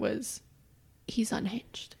board was, he's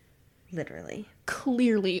unhinged. Literally.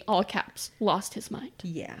 Clearly, all caps, lost his mind.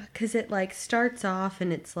 Yeah, because it, like, starts off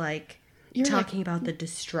and it's, like, You're talking like, about the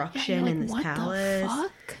destruction like, in this what palace. The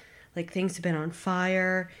fuck? Like, things have been on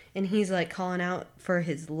fire. And he's, like, calling out for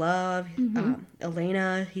his love.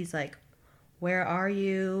 Elena, he's like, where are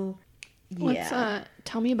you? Let's,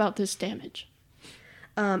 tell me about this damage.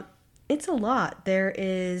 It's a lot. There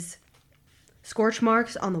is scorch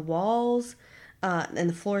marks on the walls and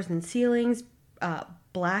the floors and ceilings,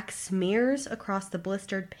 black smears across the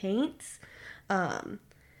blistered paints.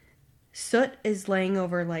 Soot is laying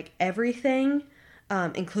over, like, everything,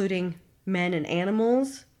 including men and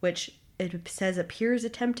animals, which it says appears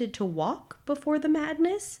attempted to walk before the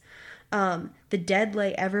madness. The dead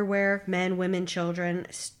lay everywhere, men, women, children,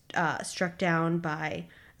 struck down by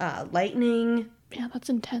lightning. Yeah, that's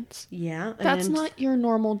intense. Yeah. That's not your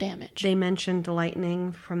normal damage. They mentioned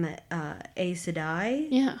lightning from the Aes Sedai.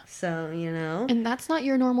 Yeah. So, you know. And that's not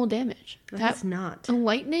your normal damage. That's not.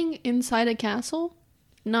 Lightning inside a castle,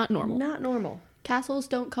 not normal. Not normal. Castles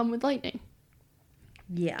don't come with lightning.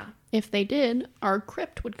 Yeah. If they did, our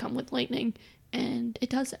crypt would come with lightning, and it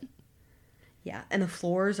doesn't. Yeah, and the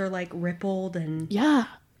floors are, like, rippled and... Yeah,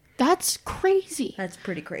 that's crazy. That's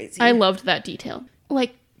pretty crazy. I loved that detail.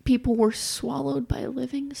 Like, people were swallowed by a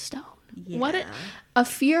living stone. Yeah. What a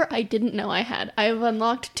fear I didn't know I had. I have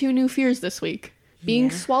unlocked 2 new fears this week. Being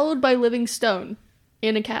swallowed by living stone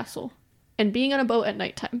in a castle, and being on a boat at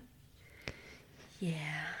nighttime. Yeah.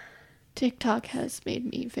 TikTok has made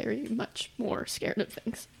me very much more scared of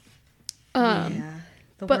things. Yeah.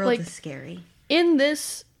 The but, world like, is scary. In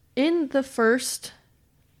the first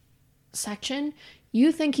section,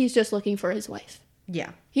 you think he's just looking for his wife.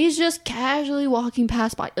 Yeah. He's just casually walking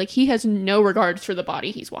past body. Like, he has no regards for the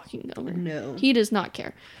body he's walking over. No. He does not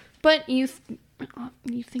care. But you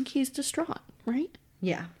think he's distraught, right?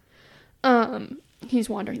 Yeah. He's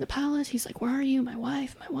wandering the palace. He's like, where are you? My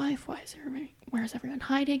wife. Where's everyone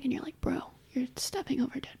hiding? And you're like, bro, you're stepping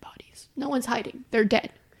over dead bodies. No one's hiding. They're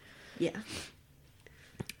dead. Yeah.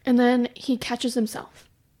 And then he catches himself,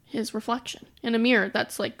 his reflection, in a mirror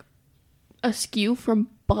that's, like, askew from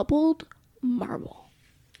bubbled marble.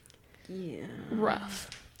 Yeah. Rough.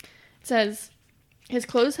 It says, his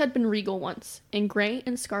clothes had been regal once, in gray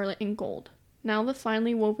and scarlet and gold. Now the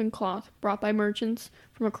finely woven cloth, brought by merchants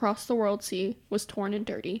from across the world sea, was torn and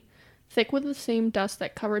dirty, thick with the same dust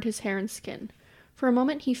that covered his hair and skin. For a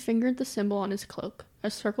moment he fingered the symbol on his cloak, a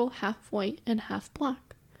circle half white and half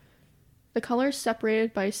black. The colors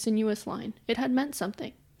separated by a sinuous line. It had meant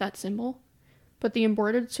something, that symbol, but the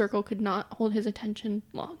embroidered circle could not hold his attention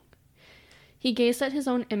long. He gazed at his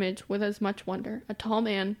own image with as much wonder, a tall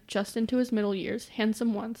man, just into his middle years,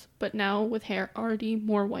 handsome once, but now with hair already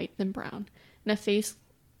more white than brown, and a face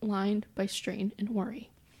lined by strain and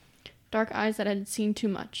worry. Dark eyes that had seen too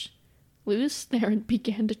much. Luz there and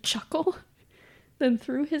began to chuckle, then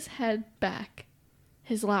threw his head back.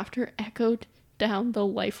 His laughter echoed down the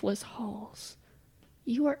lifeless halls.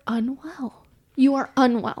 You are unwell. You are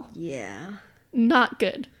unwell. Yeah. Not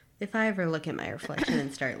good. If I ever look at my reflection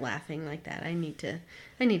and start laughing like that, I need to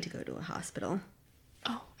go to a hospital.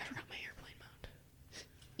 Oh, I forgot my airplane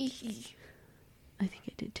mode. I think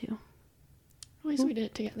I did too. At least we did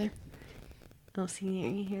it together. Oh, see,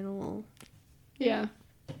 you hear the little... Yeah.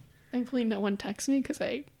 Thankfully, no one texts me because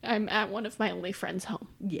I'm at one of my only friends' home.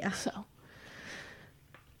 Yeah. So.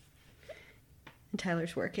 And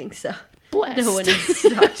Tyler's working, so... Blessed. No one needs to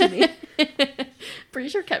talk to me. Pretty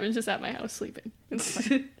sure Kevin's just at my house sleeping.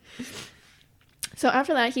 So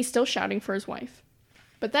after that, he's still shouting for his wife.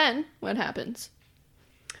 But then, what happens?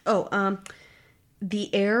 Oh,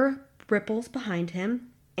 the air ripples behind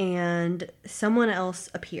him, and someone else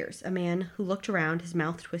appears. A man who looked around, his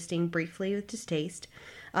mouth twisting briefly with distaste.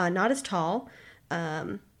 Not as tall,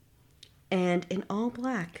 and in all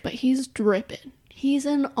black. But he's dripping. He's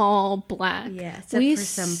in all black. Yeah, except for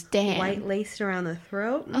some white lace around the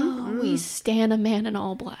throat. Oh, we stan a man in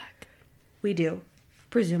all black. We do.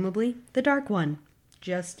 Presumably the dark one.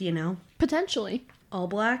 Just, Potentially. all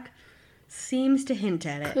black seems to hint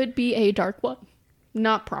at it. Could be a dark one.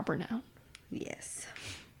 Not proper noun. Yes.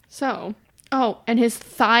 So, and his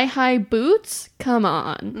thigh-high boots? Come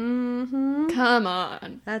on. Mm-hmm. Come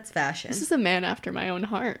on. That's fashion. This is a man after my own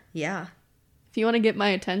heart. Yeah. If you want to get my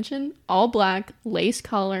attention, all black, lace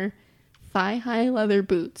collar, thigh-high leather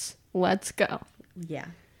boots. Let's go. Yeah.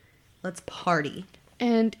 Let's party.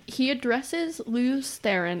 And he addresses Lews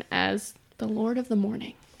Therin as the Lord of the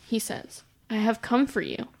Morning. He says, I have come for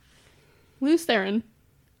you. Lews Therin,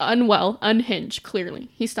 unwell, unhinged, clearly.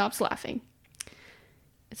 He stops laughing.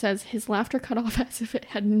 It says, his laughter cut off as if it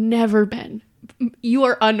had never been. You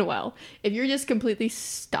are unwell. If you're just completely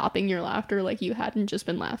stopping your laughter like you hadn't just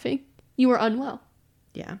been laughing, you are unwell.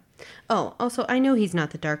 Yeah. Oh, also, I know he's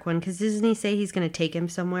not the dark one, because doesn't he say he's going to take him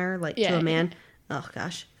somewhere, to a man? Oh,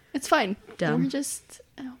 gosh. It's fine. Dumb. We're just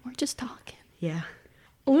talking. Yeah.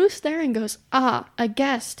 Lews Therin goes, a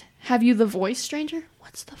guest. Have you the voice, stranger?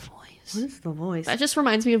 What's the voice? What is the voice? That just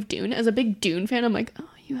reminds me of Dune. As a big Dune fan, I'm like, oh,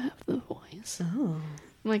 you have the voice. Oh.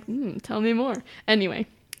 I'm like, tell me more. Anyway,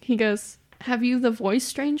 he goes, have you the voice,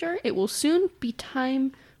 stranger? It will soon be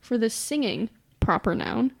time for the singing, proper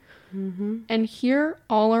noun. Mm-hmm. And here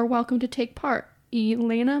all are welcome to take part.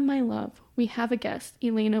 Elena, my love, we have a guest.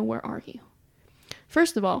 Elena, where are you?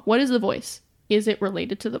 First of all, what is the voice? Is it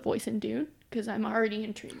related to the voice in Dune? Because I'm already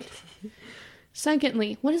intrigued.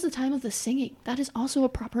 Secondly, what is the time of the singing? That is also a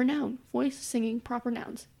proper noun. Voice, singing, proper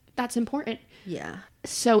nouns. That's important. Yeah.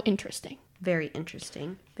 So interesting. Very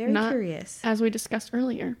interesting. Very curious. As we discussed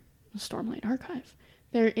earlier, the Stormlight Archive,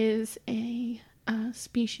 there is a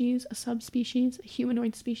species, a subspecies, a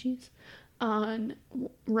humanoid species on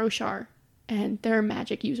Roshar, and their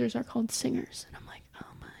magic users are called singers. And I'm like, oh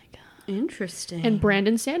my god. Interesting. And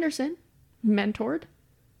Brandon Sanderson, mentored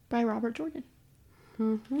by Robert Jordan.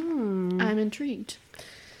 Mm-hmm. I'm intrigued.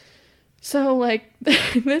 So,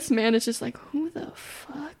 this man is just like, who the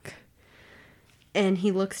fuck? And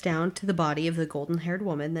he looks down to the body of the golden-haired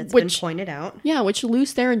woman that's been pointed out. Yeah, which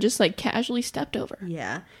Lews Therin just, casually stepped over.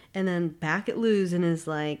 Yeah. And then back at Lews and is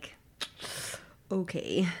like,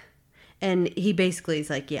 okay. And he basically is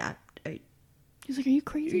like, yeah. He's like, are you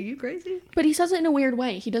crazy? Are you crazy? But he says it in a weird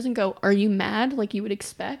way. He doesn't go, are you mad, like you would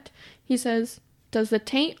expect? He says, does the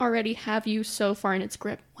taint already have you so far in its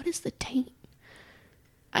grip? What is the taint?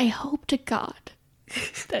 I hope to God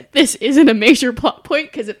that this isn't a major plot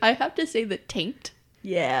point, because if I have to say the taint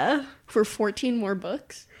for 14 more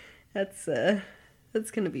books, that's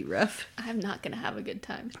gonna be rough. I'm not gonna have a good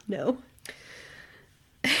time. No.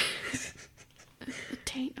 The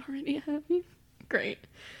taint already have you? Great.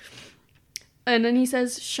 And then he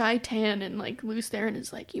says Shaitan, and Lews Therin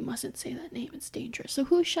is like, you mustn't say that name, it's dangerous. So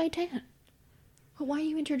who is Shaitan? Well, why are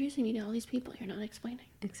you introducing me to all these people you're not explaining?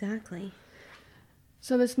 Exactly.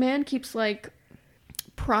 So this man keeps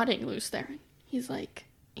prodding Lews Therin. He's like,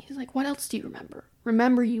 what else do you remember?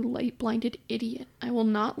 Remember, you light-blinded idiot. I will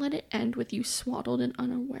not let it end with you swaddled in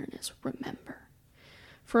unawareness. Remember.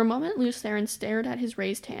 For a moment, Lews Therin stared at his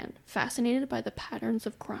raised hand, fascinated by the patterns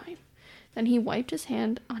of crime. Then he wiped his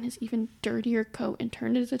hand on his even dirtier coat and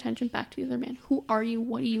turned his attention back to the other man. Who are you?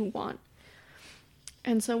 What do you want?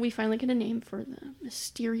 And so we finally get a name for the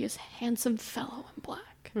mysterious, handsome fellow in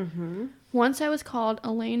black. Mm-hmm. Once I was called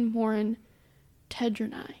Elaine Morin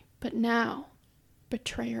Tedronai, but now,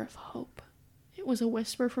 betrayer of hope. It was a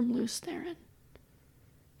whisper from Lews Therin.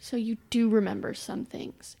 So you do remember some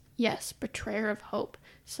things. Yes, betrayer of hope.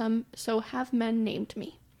 So have men named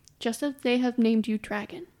me, just as they have named you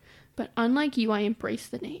dragon. But unlike you, I embrace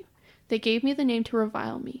the name. They gave me the name to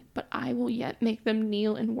revile me, but I will yet make them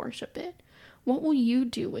kneel and worship it. What will you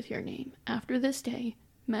do with your name? After this day,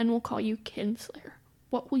 men will call you Kinslayer.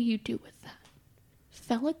 What will you do with that?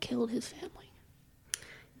 Fella killed his family.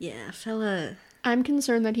 Yeah, Fella I'm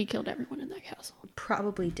concerned that he killed everyone in that castle.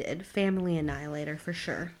 Probably did. Family annihilator for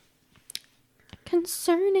sure.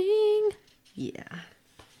 Concerning. Yeah.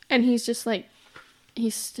 And he's just like,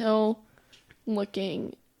 he's still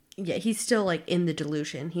looking. Yeah, he's still like in the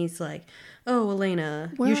delusion. He's like, oh,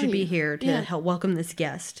 Elena, Where you are should be you? here to Yeah. help welcome this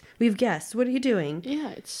guest. We have guests. What are you doing? Yeah,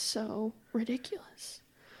 it's so ridiculous.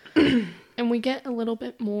 And we get a little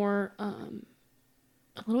bit more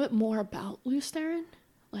about Lews Therin.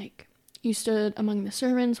 Like, you stood among the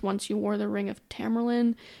servants once you wore the ring of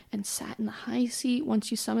Tamerlane and sat in the high seat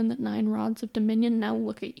once you summoned the 9 rods of dominion. Now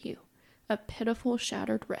look at you, a pitiful,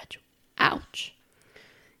 shattered wretch. Ouch.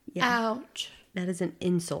 Yeah. Ouch. That is an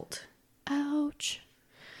insult. Ouch.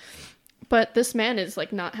 But this man is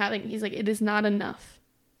like not having, he's like, it is not enough.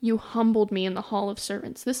 You humbled me in the hall of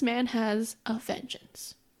servants. This man has a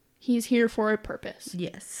vengeance. He's here for a purpose.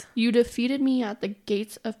 Yes. You defeated me at the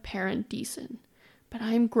gates of Paradisen, but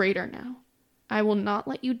I am greater now. I will not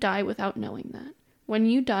let you die without knowing that. When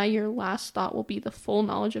you die, your last thought will be the full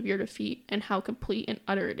knowledge of your defeat and how complete and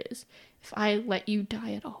utter it is, if I let you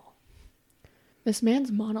die at all. This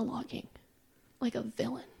man's monologuing like a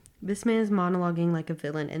villain. This man's monologuing like a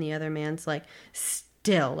villain, and the other man's like,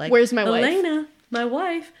 still, like, where's my wife? Elena, my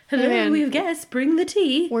wife. Hello, Man. we have guests. Bring the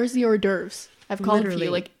tea. Where's the hors d'oeuvres? I've called for Literally.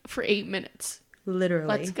 you like for 8 minutes. Literally.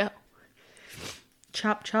 Let's go.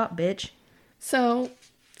 Chop, chop, bitch. So,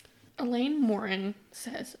 Elaine Morin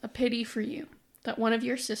says, a pity for you that one of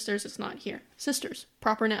your sisters is not here. Sisters,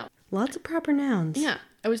 proper noun. Lots of proper nouns. Yeah,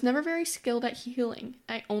 I was never very skilled at healing.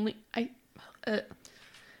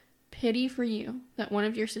 Pity for you that one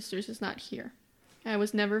of your sisters is not here. I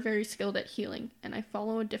was never very skilled at healing, and I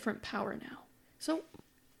follow a different power now. So,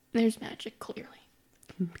 there's magic, clearly.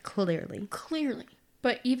 Clearly.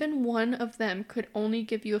 But even one of them could only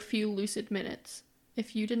give you a few lucid minutes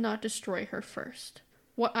if you did not destroy her first.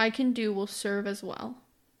 What I can do will serve as well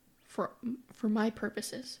for my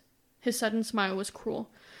purposes. His sudden smile was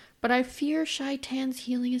cruel. But I fear Shaitan's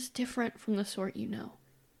healing is different from the sort you know.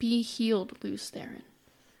 Be healed, Lews Therin.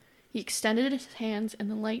 He extended his hands,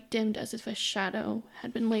 and the light dimmed as if a shadow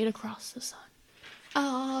had been laid across the sun.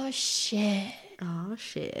 Oh, shit. Oh,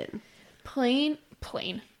 shit. Pain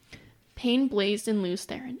blazed in Lews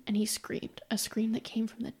Therin, and he screamed, a scream that came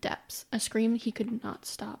from the depths, a scream he could not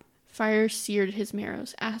stop. Fire seared his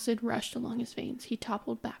marrows, acid rushed along his veins, he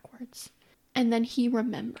toppled backwards. And then he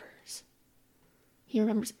remembers. He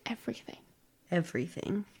remembers everything.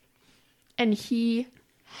 Everything. And he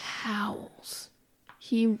howls.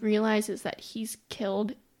 He realizes that he's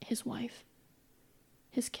killed his wife,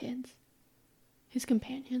 his kids, his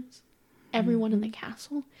companions, everyone in the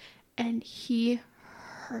castle, and he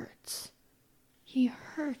hurts. He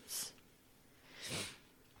hurts.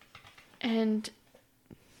 And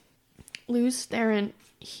Lews Therin,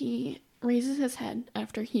 he raises his head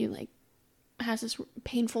after he has this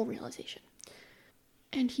painful realization.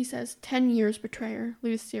 And he says, 10 years, betrayer,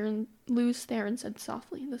 Lews Therin said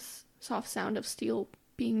softly, this soft sound of steel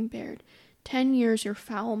being bared. 10 years your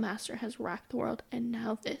foul master has racked the world, and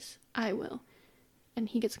now this, I will. And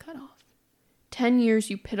he gets cut off. 10 years,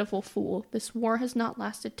 you pitiful fool. This war has not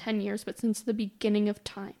lasted 10 years, but since the beginning of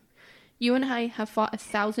time. You and I have fought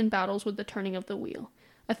 1,000 battles with the turning of the wheel.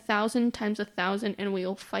 1,000 times 1,000, and we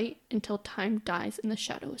will fight until time dies and the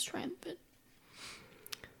shadow is triumphant.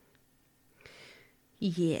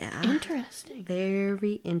 Yeah. Interesting.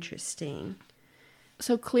 Very interesting.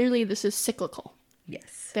 So clearly this is cyclical.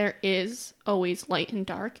 Yes. There is always light and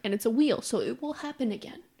dark, and it's a wheel, so it will happen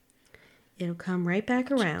again. It'll come right back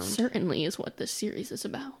around. Certainly is what this series is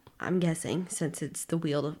about. I'm guessing, since it's the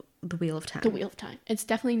wheel of time. The Wheel of Time. It's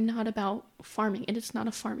definitely not about farming, and it's not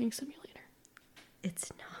a farming simulator.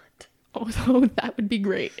 It's not. Although that would be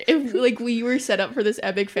great if we were set up for this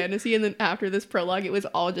epic fantasy, and then after this prologue, it was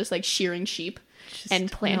all just shearing sheep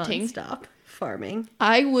and planting. Stop farming.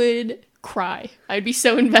 I would cry. I'd be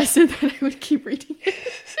so invested that I would keep reading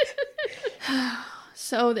it.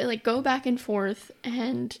 So they go back and forth,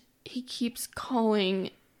 and he keeps calling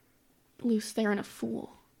Lews Therin a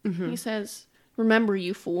fool. Mm-hmm. He says, remember,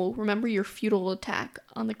 you fool. Remember your futile attack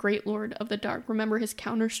on the great lord of the dark. Remember his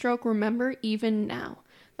counterstroke. Remember even now.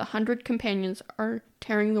 The 100 companions are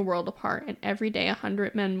tearing the world apart, and every day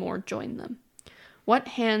 100 men more join them. What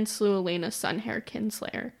hand slew Elena's Sunhair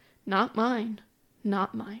Kinslayer? Not mine.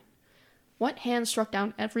 Not mine. What hand struck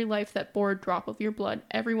down every life that bore a drop of your blood?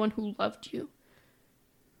 Everyone who loved you.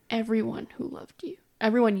 Everyone who loved you.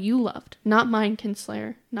 Everyone you loved. Not mine,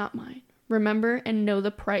 Kinslayer. Not mine. Remember and know the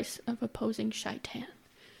price of opposing Shaitan.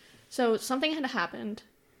 So something had happened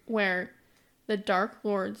where the Dark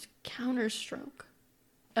Lord's counterstroke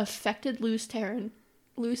affected Lews Therin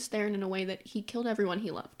Lews Therin in a way that he killed everyone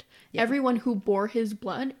he loved. Yeah. Everyone who bore his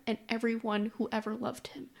blood and everyone who ever loved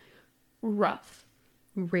him. Rough.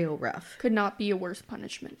 Real rough. Could not be a worse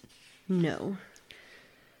punishment. No.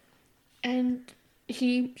 And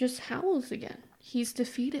he just howls again. He's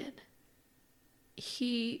defeated.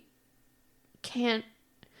 He can't...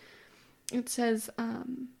 It says,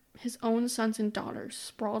 his own sons and daughters,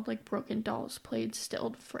 sprawled like broken dolls, played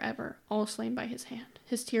stilled forever, all slain by his hand.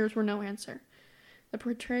 His tears were no answer. The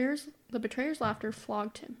betrayer's laughter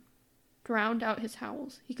flogged him, drowned out his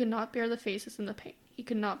howls. He could not bear the faces and the pain. He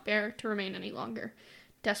could not bear to remain any longer.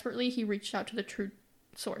 Desperately, he reached out to the true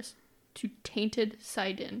source, to tainted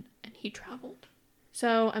Sidon, and he traveled.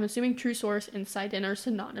 So, I'm assuming true source and Sidon are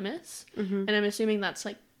synonymous, and I'm assuming that's,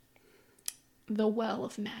 like, the well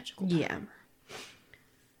of magical power. Yeah.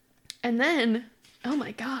 And then, oh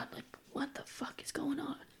my god, like, what the fuck is going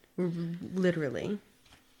on? Literally.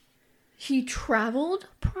 He traveled,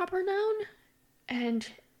 proper noun, and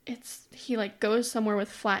he, like, goes somewhere with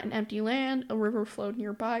flat and empty land, a river flowed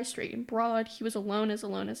nearby, straight and broad. He was alone as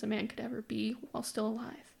a man could ever be, while still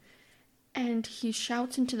alive. And he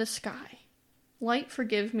shouts into the sky, light,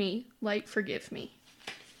 forgive me, light, forgive me.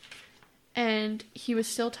 And he was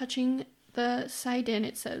still touching the Sidon,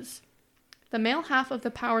 it says, the male half of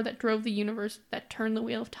the power that drove the universe, that turned the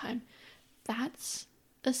wheel of time. That's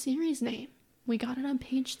a series name. We got it on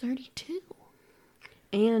page 32.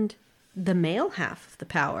 And the male half of the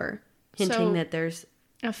power, hinting that there's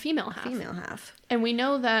a female half. Female half. And we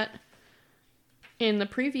know that in the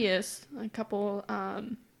previous, a couple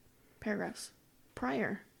paragraphs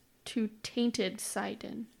prior to tainted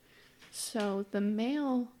Sidon. So the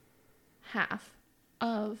male half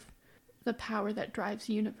of the power that drives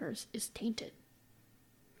the universe is tainted.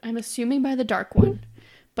 I'm assuming by the Dark One,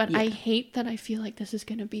 but yeah. I hate that I feel like this is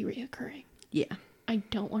going to be reoccurring. Yeah. I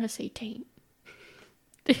don't want to say taint.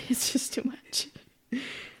 It's just too much.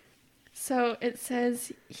 So it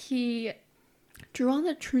says he drew on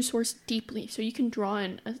the true source deeply, so you can draw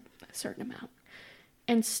in a certain amount,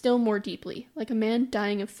 and still more deeply, like a man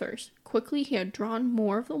dying of thirst. Quickly he had drawn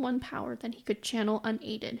more of the one power than he could channel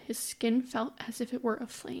unaided. His skin felt as if it were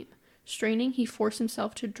aflame. Straining, he forced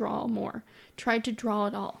himself to draw more, tried to draw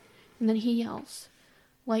it all, and then he yells,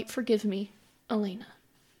 light, forgive me, Elena.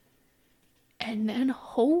 And then,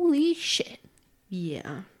 holy shit.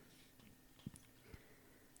 Yeah.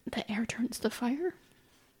 The air turns to fire.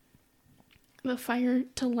 The fire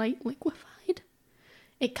to light liquefied.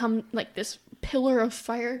 It comes, like, this pillar of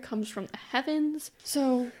fire comes from the heavens.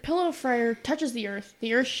 So, pillar of fire touches the earth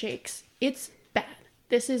shakes. It's bad.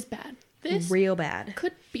 This is bad. This real bad.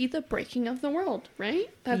 Could be the breaking of the world,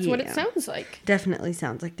 right? That's what it sounds like. Definitely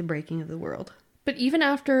sounds like the breaking of the world. But even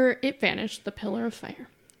after it vanished, the pillar of fire,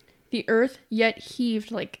 the earth yet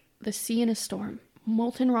heaved like the sea in a storm.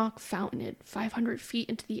 Molten rock fountained 500 feet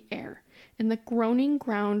into the air, and the groaning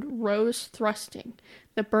ground rose thrusting,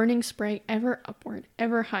 the burning spray ever upward,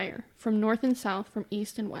 ever higher, from north and south, from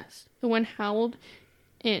east and west. The wind howled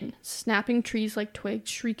in, snapping trees like twigs,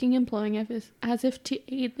 shrieking and blowing as if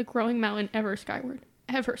to aid the growing mountain ever skyward.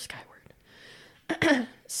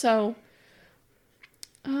 So,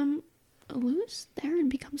 Lews Therin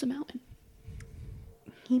becomes a mountain.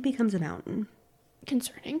 He becomes a mountain.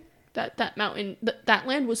 Concerning that mountain, that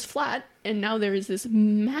land was flat, and now there is this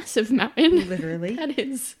massive mountain. Literally. That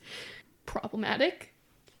is problematic,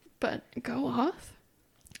 but go off.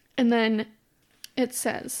 And then it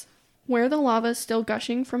says, where the lava is still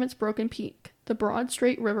gushing from its broken peak, the broad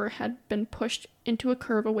straight river had been pushed into a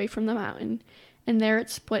curve away from the mountain, and there it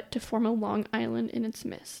split to form a long island in its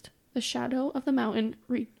midst. The shadow of the mountain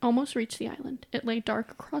almost reached the island. It lay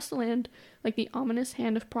dark across the land like the ominous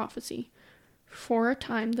hand of prophecy. For a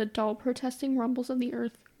time, the dull protesting rumbles of the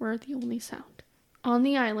earth were the only sound. On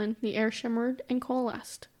the island, the air shimmered and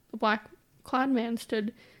coalesced. The black-clad man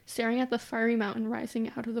stood staring at the fiery mountain rising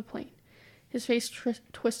out of the plain, his face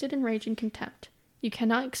twisted in rage and contempt. You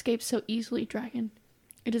cannot escape so easily, dragon.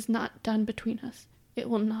 It is not done between us. It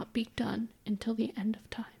will not be done until the end of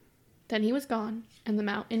time. Then he was gone, and the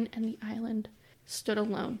mountain and the island stood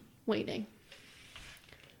alone, waiting.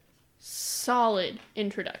 Solid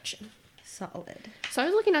introduction. Solid. So I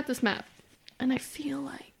was looking at this map, and I feel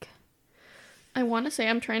like I want to say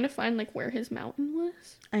I'm trying to find like where his mountain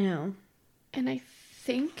was. I know. And I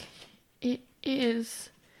think it is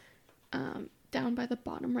down by the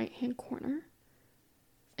bottom right-hand corner.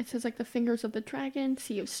 It says like the fingers of the dragon,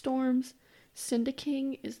 sea of storms.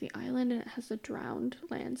 Sindaking is the island, and it has the drowned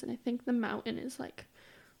lands, and I think the mountain is like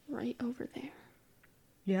right over there.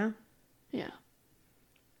 Yeah. Yeah.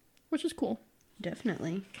 Which is cool.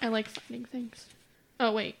 Definitely. I like finding things.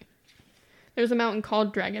 Oh, wait. There's a mountain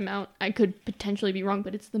called Dragon Mount. I could potentially be wrong,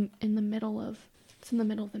 but it's in the middle of the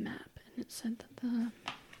map, and it said that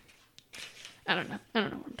I don't know what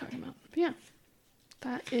I'm talking about. But yeah,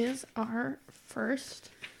 that is our first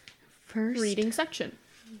reading section.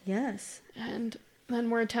 Yes. And then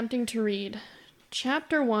we're attempting to read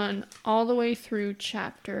chapter 1 all the way through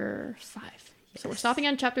chapter 5. Yes. So we're stopping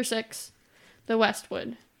on chapter 6, The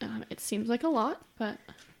Westwood. It seems like a lot, but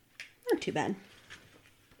not too bad.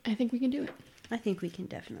 I think we can do it. I think we can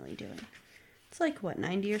definitely do it. It's like, what,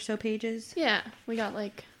 90 or so pages? Yeah, we got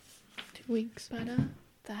like 2 weeks, but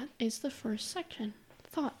that is the first section.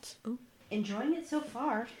 Thoughts? Ooh. Enjoying it so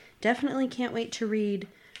far. Definitely can't wait to read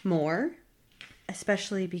more,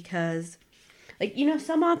 especially because, like, you know,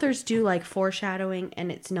 some authors do like foreshadowing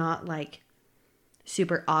and it's not like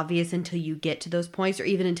super obvious until you get to those points, or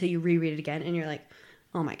even until you reread it again and you're like,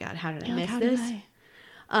 oh my god, how did I miss this?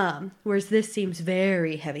 Whereas this seems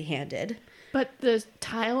very heavy-handed. But the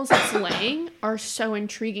tiles it's laying are so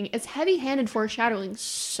intriguing. It's heavy-handed foreshadowing,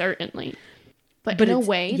 certainly. But in a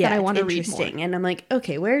way that I want to read more. And I'm like,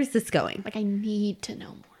 okay, where is this going? Like, I need to know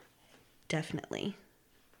more. Definitely.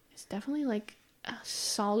 It's definitely like a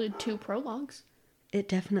solid 2 prologues. It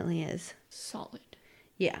definitely is. Solid.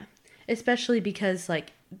 Yeah. Especially because,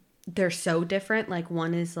 like, they're so different. Like,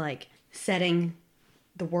 one is, like, setting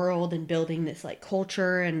the world and building this, like,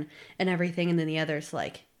 culture and everything. And then the other's,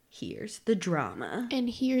 like, here's the drama. And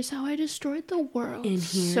here's how I destroyed the world. And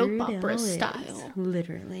here soap opera style.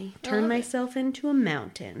 Literally. Turn myself into a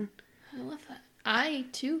mountain. I love that. I,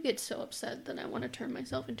 too, get so upset that I want to turn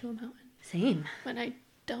myself into a mountain. Same. But I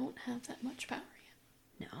don't have that much power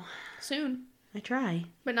yet. No. Soon. I try.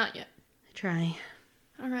 But not yet. I try.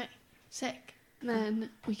 All right. Sick. And then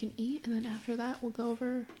we can eat, and then after that we'll go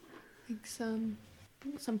over like some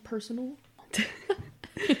personal.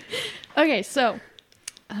 Okay, so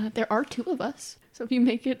there are 2 of us. So if you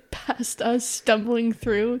make it past us stumbling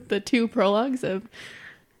through the 2 prologues of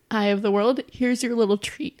Eye of the World, here's your little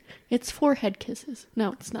treat. It's forehead kisses.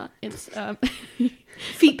 No, it's not. It's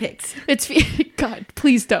feet pics. It's God,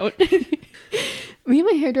 please don't. Me and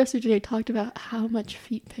my hairdresser today talked about how much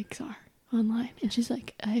feet pics are online, and she's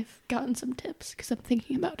like, I've gotten some tips because I'm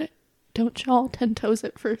thinking about it. Don't y'all 10 toes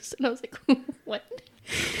it first? And I was like, what?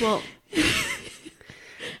 Well,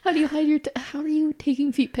 how do you hide how are you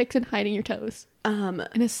taking feet pics and hiding your toes?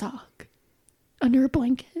 In a sock, under a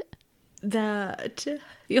blanket.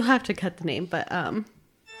 You'll have to cut the name, but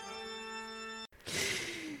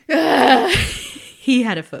he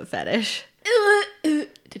had a foot fetish.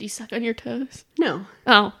 Did he suck on your toes? No.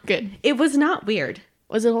 Oh, good. It was not weird.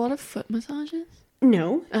 Was it a lot of foot massages?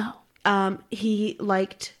 No. Oh. He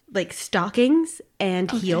liked like stockings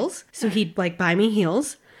and heels, so he'd like buy me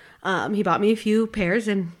heels. He bought me a few pairs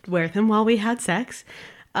and wear them while we had sex.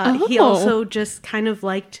 He also just kind of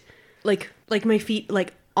liked like my feet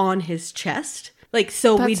like on his chest. Like,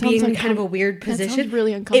 so we'd be in kind of a weird position. That sounds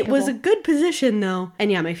really uncomfortable. It was a good position though.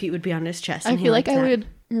 And yeah, my feet would be on his chest. I feel like I would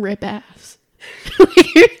rip ass.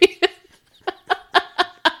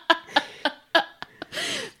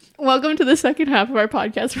 Welcome to the second half of our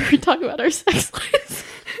podcast where we talk about our sex lives.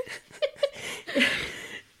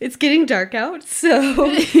 It's getting dark out, so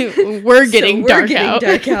we're getting dark out.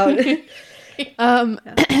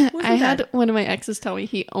 I had one of my exes tell me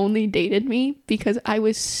he only dated me because I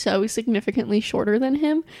was so significantly shorter than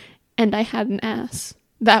him and I had an ass.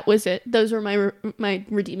 That was it. Those were my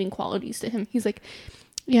redeeming qualities to him. He's like,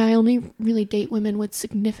 yeah, I only really date women with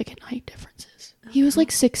significant height differences. He was like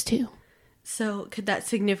 6'2". So could that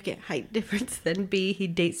significant height difference then be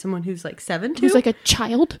he'd date someone who's like 7'2"? Who's like a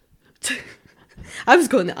child? I was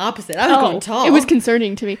going the opposite. I was going tall. It was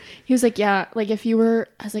concerning to me. He was like, yeah, like if you were,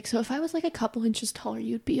 I was like, so if I was like a couple inches taller,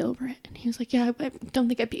 you'd be over it. And he was like, yeah, I don't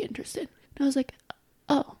think I'd be interested. And I was like,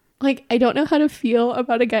 oh, like, I don't know how to feel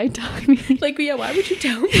about a guy telling me. Like, yeah, why would you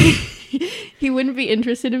tell me? He wouldn't be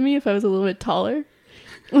interested in me if I was a little bit taller.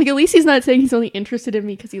 Like, at least he's not saying he's only interested in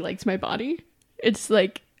me because he likes my body. It's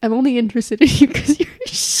like, I'm only interested in you because you're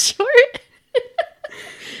short.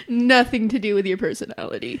 Nothing to do with your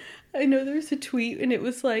personality. I know there's a tweet and it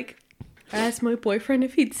was like, I asked my boyfriend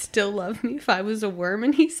if he'd still love me if I was a worm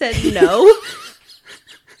and he said no.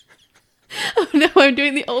 Oh no, I'm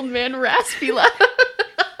doing the old man raspy laugh.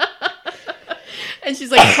 And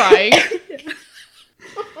she's like crying.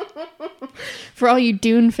 For all you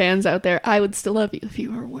Dune fans out there, I would still love you if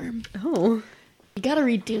you were a worm. Oh. You gotta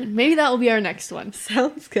read Dune. Maybe that will be our next one.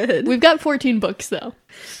 Sounds good. We've got 14 books though.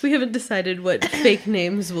 We haven't decided what fake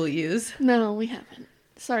names we'll use. No, we haven't.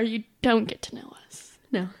 Sorry, you don't get to know us.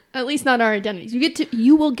 No. At least not our identities.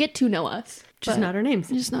 You will get to know us. Just not our names.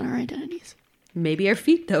 Just not our identities. Maybe our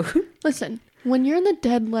feet, though. Listen, when you're in the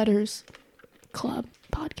Dead Letters Club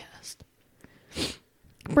podcast,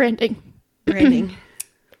 branding,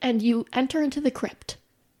 and you enter into the crypt,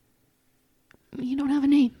 you don't have a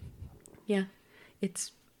name. Yeah.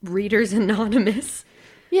 It's Readers Anonymous.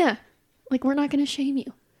 Yeah. Like, we're not going to shame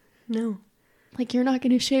you. No. Like, you're not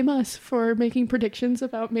going to shame us for making predictions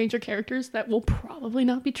about major characters that will probably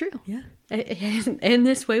not be true. Yeah. And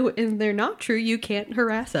this way, and they're not true, you can't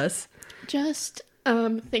harass us. Just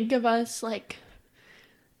think of us like,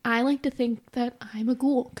 I like to think that I'm a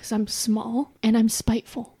ghoul because I'm small and I'm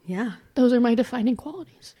spiteful. Yeah. Those are my defining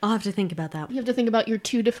qualities. I'll have to think about that. You have to think about your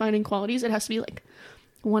 2 defining qualities. It has to be like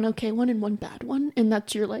one okay one and one bad one. And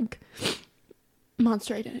that's your like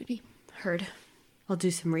monster identity. Heard. I'll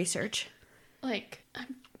do some research. Like,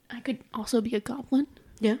 I could also be a goblin.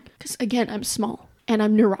 Yeah. Because, again, I'm small and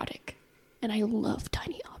I'm neurotic. And I love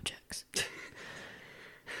tiny objects.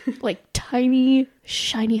 Like, tiny,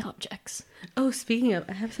 shiny objects. Oh, speaking of,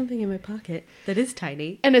 I have something in my pocket that is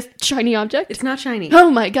tiny. And a shiny object? It's not shiny. Oh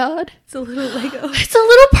my god. It's a little Lego. It's a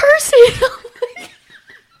little person! Oh my god.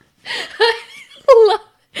 I love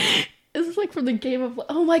This is like from the game of...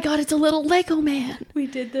 Oh my god, it's a little Lego man. We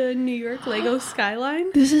did the New York Lego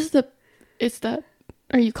skyline. This is the... It's that...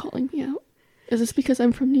 Are you calling me out? Is this because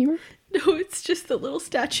I'm from New York? No, it's just the little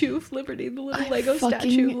Statue of Liberty. The little Lego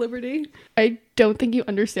Statue of Liberty. I don't think you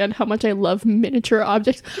understand how much I love miniature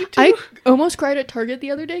objects. I almost cried at Target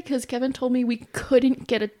the other day because Kevin told me we couldn't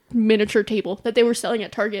get a miniature table that they were selling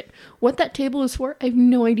at Target. What that table is for, I have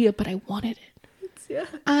no idea, but I wanted it. Yeah.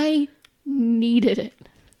 I needed it.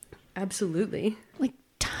 Absolutely. Like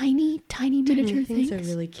tiny miniature things. Things are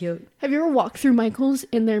really cute. Have you ever walked through Michael's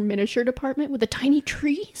in their miniature department with the tiny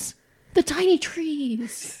trees? The tiny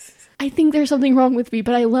trees. I think there's something wrong with me,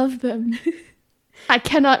 but I love them. I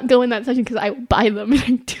cannot go in that section because I will buy them and I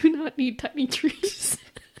do not need tiny trees.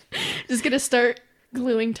 Just gonna start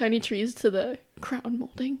gluing tiny trees to the crown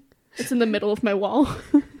molding. It's in the middle of my wall.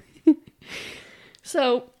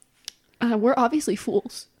 So, we're obviously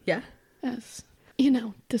fools. Yeah. As, you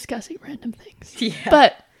know, discussing random things. Yeah.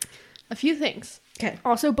 But, a few things. Okay.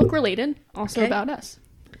 Also book related. Also Okay. about us.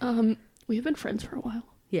 We have been friends for a while.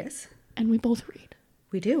 Yes. And we both read.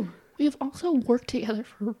 We do. We have also worked together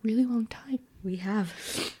for a really long time. We have.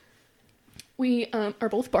 We are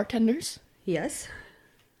both bartenders Yes.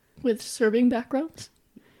 with serving backgrounds.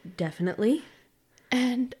 Definitely.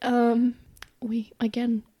 And we,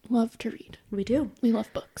 again, love to read. We do. We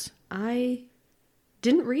love books. I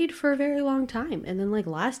didn't read for a very long time. And then, like,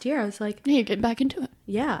 last year, I was like, Yeah, you're getting back into it.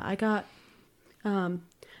 yeah, I got...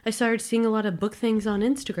 I started seeing a lot of book things on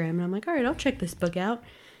Instagram. And I'm like, all right, I'll check this book out.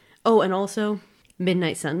 Oh, and also...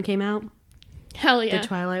 Midnight Sun came out. Hell yeah. The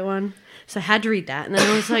Twilight one. So I had to read that. And then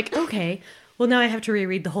I was like, okay, well, now I have to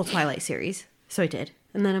reread the whole Twilight series. So I did.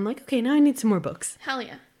 And then I'm like, okay, now I need some more books. Hell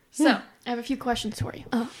yeah. So, I have a few questions for you.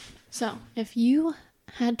 So, if you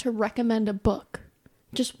had to recommend a book,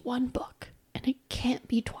 just one book, and it can't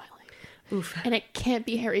be Twilight, Oof. and it can't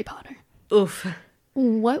be Harry Potter, Oof.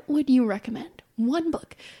 what would you recommend? One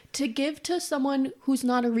book to give to someone who's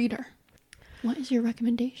not a reader. What is your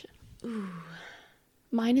recommendation? Ooh.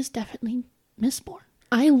 Mine is definitely Mistborn.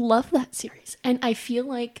 I love that series. And I feel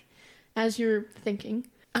like, as you're thinking,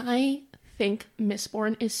 I think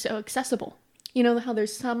Mistborn is so accessible. You know how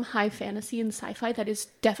there's some high fantasy and sci-fi that is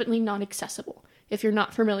definitely not accessible if you're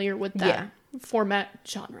not familiar with that format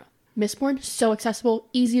genre. Mistborn, so accessible,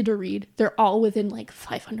 easy to read. They're all within like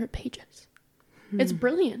 500 pages. It's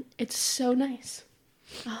brilliant. It's so nice.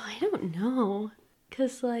 Oh, I don't know.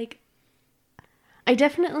 Because, like, I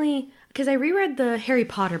definitely... Because I reread the Harry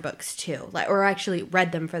Potter books, too. Or actually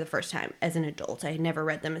read them for the first time as an adult. I had never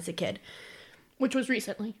read them as a kid. Which was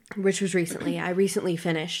recently. I recently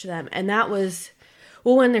finished them. And that was...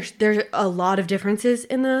 Well, when there's a lot of differences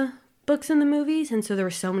in the books and the movies. And so there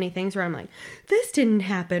were so many things where I'm like, this didn't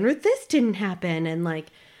happen, or this didn't happen. And, like...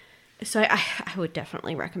 So I would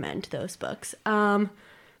definitely recommend those books. I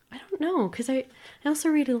don't know, because I also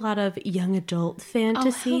read a lot of young adult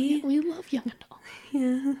fantasy. Oh, hell yeah. We love young adult.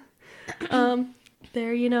 Yeah.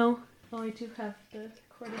 There, you know. Oh, I do have the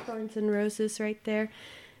Court of Thorns and Roses right there.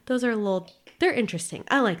 Those are they're interesting.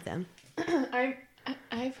 I like them.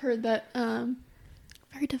 I've heard that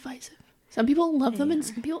very divisive. Some people love them and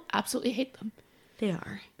some people absolutely hate them. They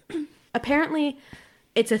are. Apparently,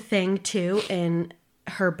 it's a thing too in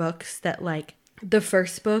her books that, like, the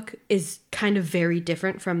first book is kind of very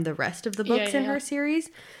different from the rest of the books in her series.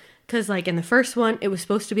 Because, like, in the first one, it was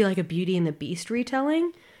supposed to be like a Beauty and the Beast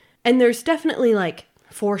retelling. And there's definitely, like,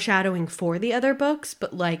 foreshadowing for the other books,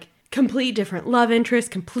 but, like, complete different love interest,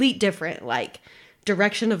 complete different, like,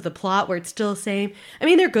 direction of the plot where it's still the same. I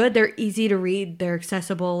mean, they're good. They're easy to read. They're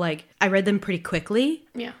accessible. Like, I read them pretty quickly.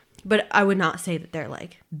 Yeah. But I would not say that they're,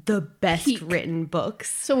 like, the best written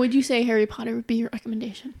books. So would you say Harry Potter would be your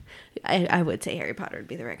recommendation? I would say Harry Potter would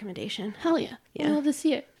be the recommendation. Hell yeah. Yeah. I'd love to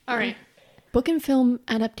see it. All right. Book and film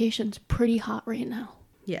adaptations pretty hot right now.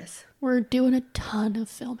 Yes. We're doing a ton of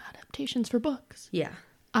film adaptations for books. Yeah.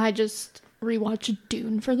 I just rewatched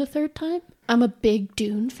Dune for the 3rd time. I'm a big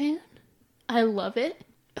Dune fan. I love it.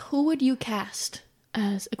 Who would you cast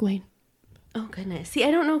as Egwene? Oh, goodness. See,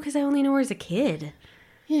 I don't know because I only know her as a kid.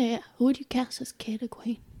 Yeah. Who would you cast as Kid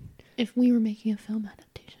Egwene if we were making a film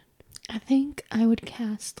adaptation? I think I would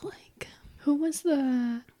cast, like, who was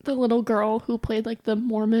the little girl who played, like, the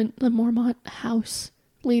Mormont house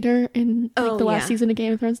leader in like, the last season of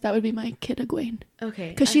Game of Thrones? That would be my Kid Egwene. Okay.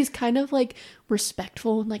 Because she's kind of, like,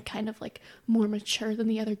 respectful and, like, kind of, like, more mature than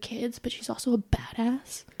the other kids, but she's also a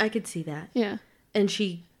badass. I could see that. Yeah. And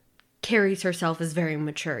she carries herself as very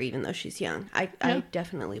mature even though she's young. I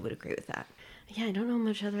definitely would agree with that. Yeah, I don't know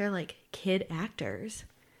much other, like, kid actors.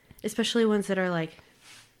 Especially ones that are, like...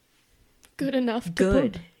 good enough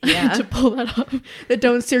good. to pull that off. That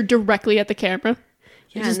don't stare directly at the camera.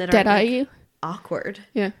 Yeah, just and that dead-eye like, you. Awkward.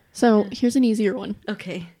 Yeah. So, here's an easier one.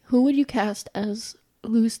 Okay. Who would you cast as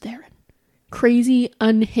Lews Therin? Crazy,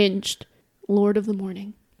 unhinged, Lord of the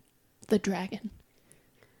Morning, the dragon.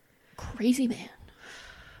 Crazy man.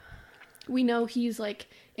 We know he's, like,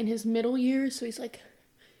 in his middle years, so he's, like,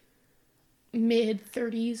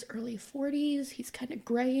 mid-30s, early 40s. He's kind of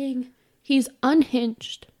graying. He's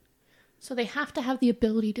unhinged. So they have to have the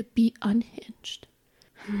ability to be unhinged.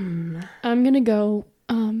 I'm going to go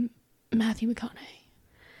Matthew McConaughey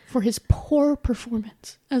for his poor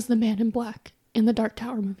performance as the Man in Black in the Dark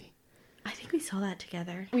Tower movie. I think we saw that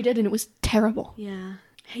together. We did, and it was terrible. Yeah.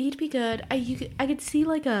 He'd be good. I could see,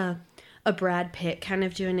 like, a Brad Pitt kind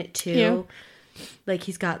of doing it, too. Yeah. Like,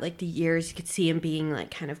 he's got, like, the years. You could see him being,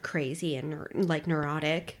 like, kind of crazy and, like,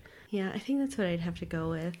 neurotic. Yeah, I think that's what I'd have to go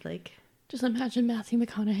with. Like, just imagine Matthew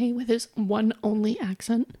McConaughey with his one only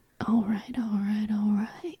accent. All right.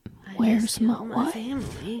 Where's my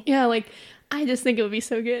family? Yeah, like, I just think it would be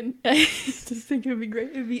so good. I just think it would be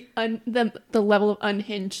great. It would be the level of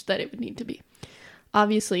unhinged that it would need to be.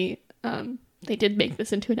 Obviously, they did make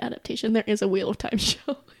this into an adaptation. There is a Wheel of Time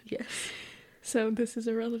show. Yes. So this is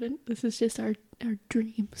irrelevant. This is just our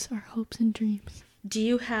dreams, our hopes and dreams. Do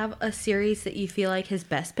you have a series that you feel like has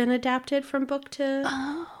best been adapted from book to...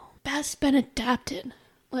 Oh, best been adapted.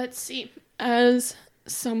 Let's see. As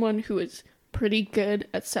someone who is pretty good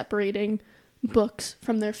at separating books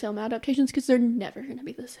from their film adaptations, because they're never going to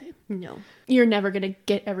be the same. No. You're never going to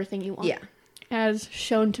get everything you want. Yeah. As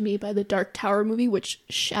shown to me by the Dark Tower movie, which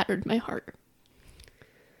shattered my heart.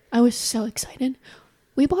 I was so excited.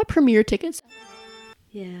 We bought premiere tickets.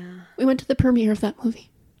 Yeah. We went to the premiere of that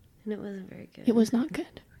movie. And it wasn't very good. It was not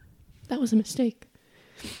good. That was a mistake.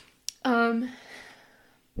 I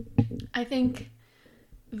think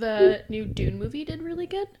the new Dune movie did really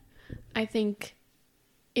good. I think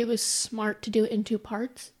it was smart to do it in 2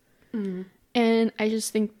 parts. Mm. And I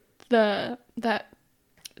just think the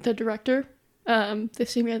director, the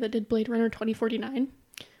same guy that did Blade Runner 2049,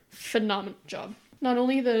 phenomenal job. Not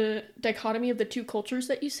only the dichotomy of the 2 cultures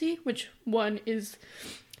that you see, which one is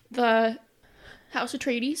the House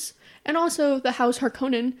Atreides and also the House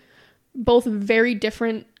Harkonnen, both very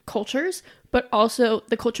different cultures, but also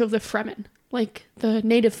the culture of the Fremen, like the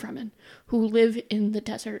native Fremen who live in the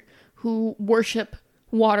desert, who worship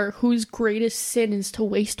water, whose greatest sin is to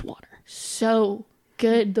waste water. So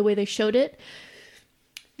good the way they showed it.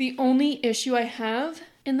 The only issue I have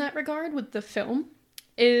in that regard with the film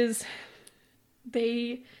is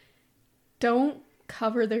they don't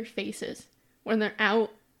cover their faces when they're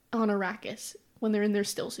out on Arrakis, when they're in their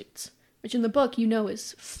still suits, which in the book you know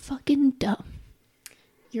is fucking dumb.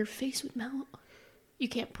 Your face would melt. You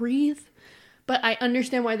can't breathe. But I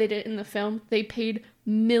understand why they did it in the film. They paid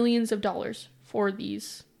millions of dollars for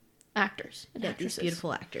these actors and actresses. These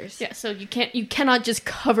beautiful actors. Yeah, so you cannot just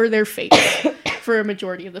cover their face for a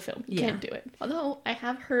majority of the film. You can't do it. Although I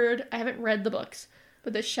haven't read the books,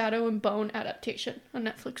 but the Shadow and Bone adaptation on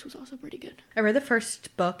Netflix was also pretty good. I read the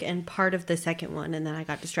first book and part of the second one, and then I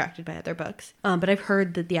got distracted by other books. But I've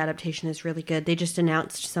heard that the adaptation is really good. They just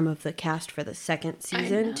announced some of the cast for the second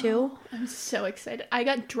season, too. I'm so excited. I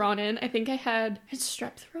got drawn in. I think I had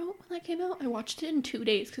strep throat when that came out. I watched it in 2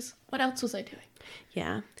 days, because what else was I doing?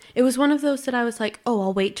 Yeah. It was one of those that I was like, oh,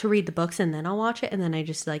 I'll wait to read the books and then I'll watch it. And then I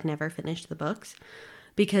just, like, never finished the books.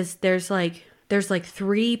 Because there's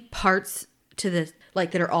 3 parts to the,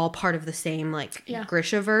 like, that are all part of the same, like,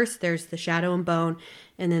 Grishaverse. There's the Shadow and Bone,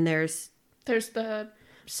 and then there's There's the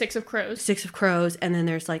Six of Crows. Six of Crows, and then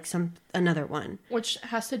there's like another one. Which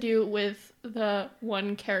has to do with the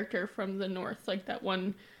one character from the north, like that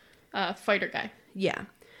one fighter guy. Yeah.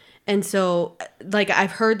 And so, like,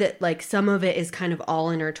 I've heard that, like, some of it is kind of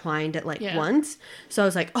all intertwined at, like, once. So I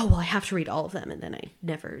was like, oh, well, I have to read all of them. And then I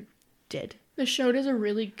never did. The show does a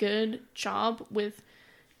really good job with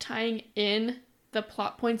tying in the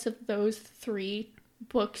plot points of those 3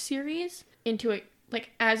 book series into it,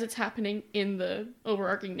 like, as it's happening in the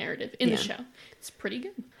overarching narrative in the show. It's pretty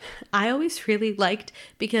good. I always really liked,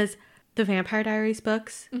 because the Vampire Diaries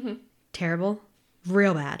books, terrible,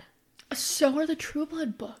 real bad. So are the True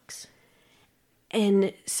Blood books.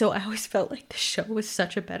 And so I always felt like the show was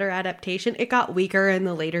such a better adaptation. It got weaker in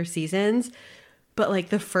the later seasons, but like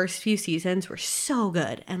the first few seasons were so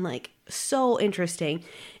good and like so interesting.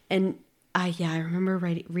 And I remember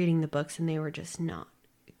reading the books and they were just not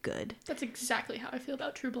good. That's exactly how I feel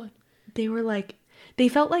about True Blood. They were like, they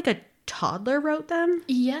felt like a toddler wrote them.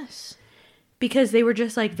 Yes. Because they were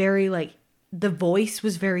just like very like, the voice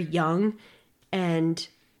was very young and...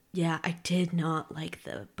 yeah, I did not like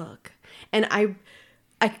the book. And I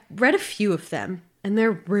read a few of them, and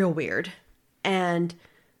they're real weird. And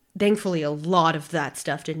thankfully, a lot of that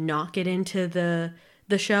stuff did not get into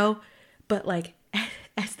the show. But, like,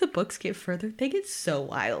 as the books get further, they get so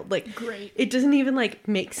wild. Like, great. It doesn't even, like,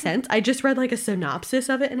 make sense. I just read, like, a synopsis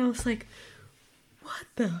of it, and I was like, what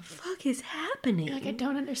the fuck is happening? Like, I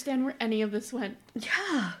don't understand where any of this went.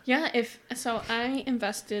 Yeah. Yeah, so I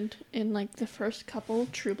invested in, like, the first couple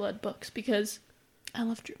True Blood books because I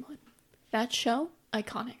love True Blood. That show,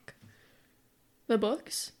 iconic. The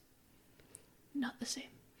books, not the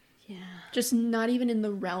same. Yeah. Just not even in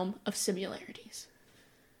the realm of similarities.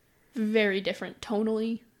 Very different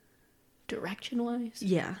tonally, direction-wise.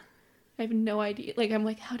 Yeah. I have no idea. Like, I'm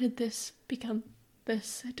like, how did this become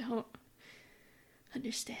this? I don't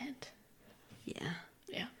understand. Yeah.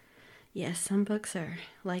 Yeah, some books are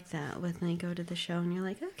like that when they go to the show and you're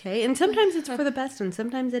like, okay. And sometimes it's for the best and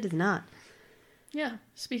sometimes it is not. Yeah.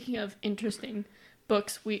 Speaking of interesting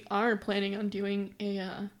books, we are planning on doing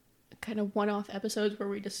a kind of one-off episodes where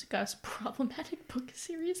we discuss problematic book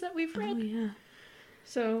series that we've read. Oh, yeah.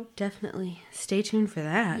 So definitely stay tuned for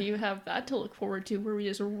that. You have that to look forward to where we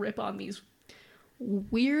just rip on these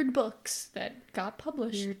weird books that got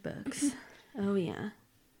published. Weird books. Oh, yeah.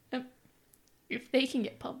 If they can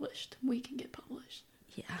get published, we can get published.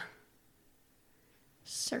 Yeah.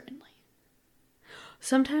 Certainly.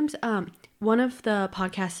 Sometimes, one of the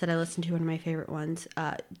podcasts that I listen to, one of my favorite ones,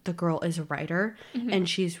 the girl is a writer, and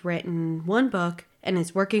she's written one book and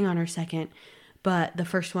is working on her second, but the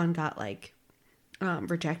first one got, like,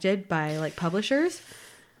 rejected by, like, publishers.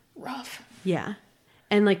 Rough. Yeah.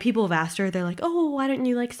 And, like, people have asked her, they're like, oh, why don't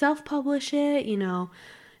you, like, self-publish it, you know?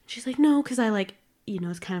 She's like, no, because I, like, you know,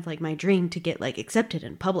 it's kind of like my dream to get like accepted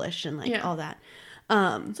and published and like all that.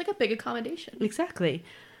 It's like a big accommodation. Exactly.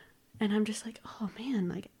 And I'm just like, oh man,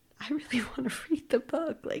 like I really want to read the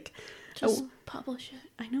book. Like just publish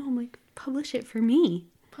it. I know, I'm like, publish it for me.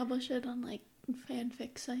 Publish it on like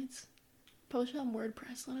fanfic sites. Publish it on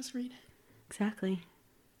WordPress. Let us read it. Exactly.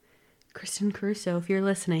 Kristen Caruso, if you're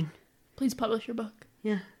listening. Please publish your book.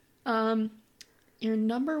 Yeah. Your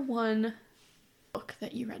number one book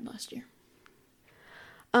that you read last year.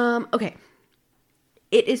 Okay.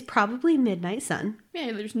 It is probably Midnight Sun.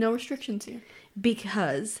 Yeah, there's no restrictions here.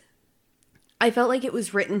 Because I felt like it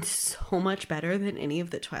was written so much better than any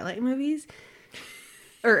of the Twilight movies.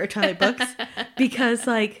 Or Twilight books. Because,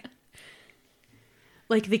 like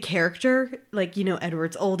the character, like, you know,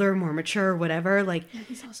 Edward's older, more mature, whatever. Like, yeah,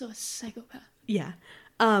 he's also a psychopath. Yeah.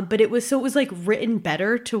 But it was, like, written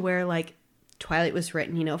better to where, like, Twilight was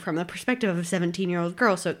written, you know, from the perspective of a 17-year-old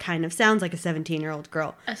girl, so it kind of sounds like a 17-year-old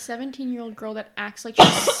girl. A 17-year-old girl that acts like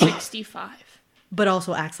she's 65. But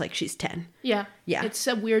also acts like she's 10. Yeah. Yeah. It's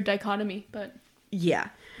a weird dichotomy, but... Yeah.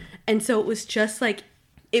 And so it was just, like,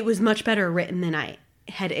 it was much better written than I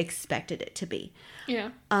had expected it to be.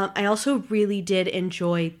 Yeah. I also really did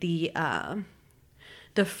enjoy the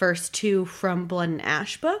first 2 From Blood and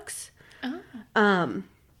Ash books. Oh.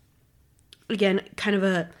 Again, kind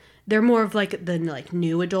of they're more of like the like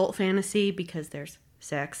new adult fantasy because there's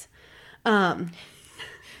sex.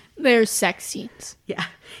 There's sex scenes. Yeah.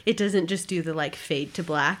 It doesn't just do the like fade to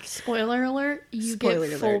black. Spoiler alert, you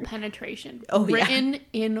get full penetration. Oh, written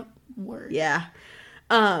in words. Yeah.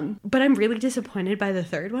 But I'm really disappointed by the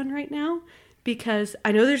third one right now because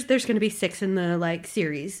I know there's going to be 6 in the like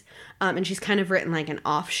series. And she's kind of written like an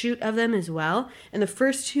offshoot of them as well. And the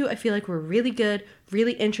first 2 I feel like were really good,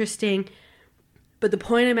 really interesting. But the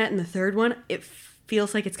point I'm at in the third one, it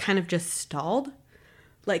feels like it's kind of just stalled.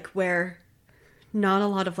 Like where not a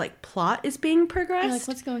lot of, like, plot is being progressed. Like,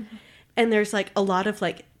 what's going on? And there's, like, a lot of,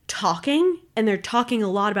 like, talking, and they're talking a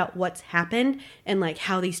lot about what's happened and, like,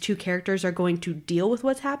 how these two characters are going to deal with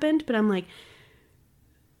what's happened. But I'm like,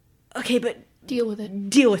 okay, but deal with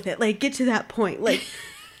it. Like, get to that point. Like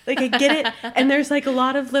I get it. And there's, like, a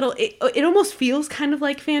lot of little, it almost feels kind of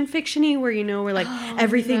like fan fiction-y where, you know, where, like,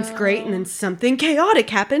 everything's great and then something chaotic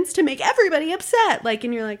happens to make everybody upset. Like,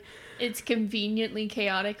 and you're like, it's conveniently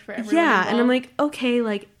chaotic for everyone yeah. involved. And I'm like, okay,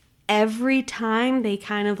 like, every time they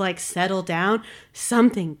kind of, like, settle down,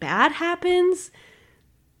 something bad happens.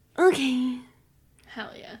 Okay.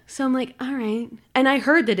 Hell yeah. So I'm like, all right. And I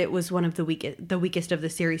heard that it was one of the weakest of the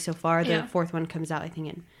series so far. The fourth one comes out, I think,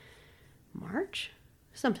 in March?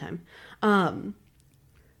 Sometime. But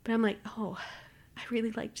I'm like, oh, I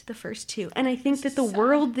really liked the first two. And I think that the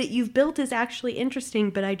world that you've built is actually interesting,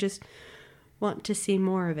 but I just want to see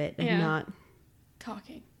more of it and not...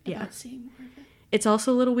 talking about seeing more of it. It's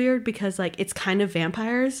also a little weird because, like, it's kind of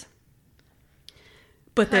vampires.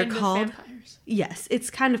 But they're called... vampires. Yes, it's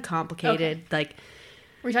kind of complicated. Okay. Like...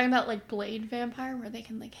 We're talking about, like, Blade Vampire, where they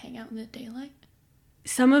can, like, hang out in the daylight?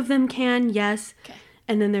 Some of them can, yes. Okay.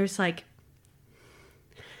 And then there's, like...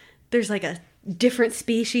 There's, like, a different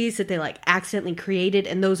species that they, like, accidentally created,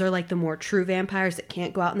 and those are, like, the more true vampires that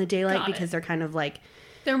can't go out in the daylight because they're kind of, like...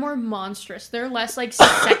 They're more monstrous. They're less, like,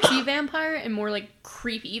 sexy vampire and more, like,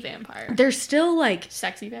 creepy vampire. They're still, like...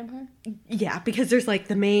 Sexy vampire? Yeah, because there's, like,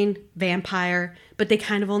 the main vampire, but they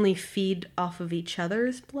kind of only feed off of each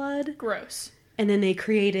other's blood. Gross. And then they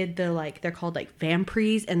created the, like, they're called, like,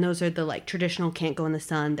 vampires, and those are the, like, traditional can't go in the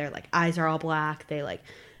sun. Their, like, eyes are all black. They, like,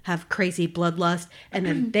 have crazy bloodlust. And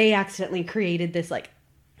then they accidentally created this, like,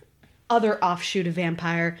 other offshoot of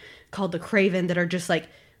vampire called the Craven that are just, like...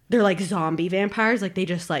 They're, like, zombie vampires. Like, they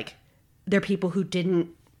just, like... They're people who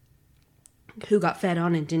got fed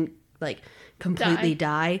on and didn't, like, completely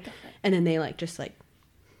die. And then they, like, just, like...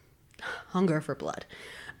 hunger for blood.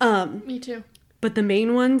 Me too. But the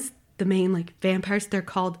main ones... The main, like, vampires, they're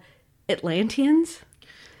called Atlanteans.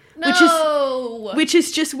 No! Which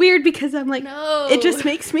is just weird because I'm like... No! It just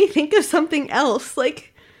makes me think of something else.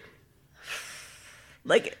 Like...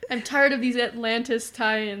 I'm tired of these Atlantis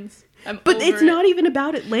tie-ins. But it's not even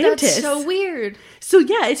about Atlantis. That's so weird. So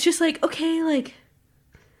yeah, it's just like, okay, like,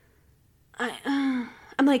 I'm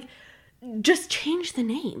like, just change the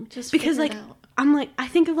name. Just because, like, out. I'm like, I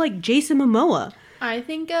think of, like, Jason Momoa. I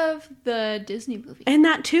think of the Disney movie. And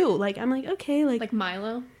that too. Like, I'm like, okay, like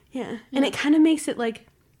Milo. Yeah. And it kind of makes it, like,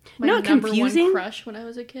 my not confusing. One crush when I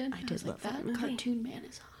was a kid. I did love that movie. Cartoon man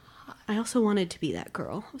is hot. I also wanted to be that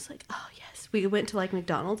girl. I was like, oh yes. We went to, like,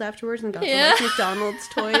 McDonald's afterwards and got the, like, McDonald's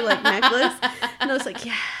toy, like, necklace. And I was like,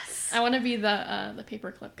 yes. I want to be the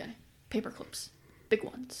paperclip guy. Paperclips. Big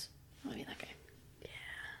ones. I want to be that guy.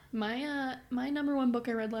 Yeah. My number one book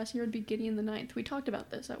I read last year would be Gideon the Ninth. We talked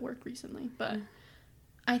about this at work recently, but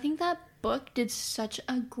I think that book did such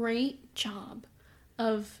a great job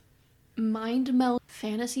of mind meld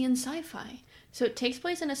fantasy and sci-fi. So it takes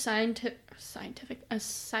place in a sci-fi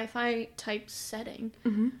type setting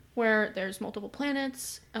where there's multiple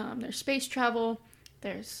planets, there's space travel,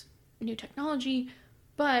 there's new technology,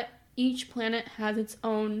 but each planet has its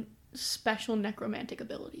own special necromantic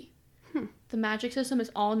ability. The magic system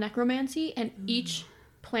is all necromancy, and each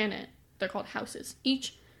planet, they're called houses,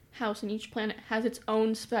 each house and each planet has its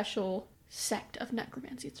own special sect of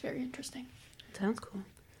necromancy. It's very interesting. Sounds cool.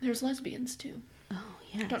 There's lesbians too. Oh,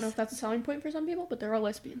 yes. I don't know if that's a selling point for some people, but there are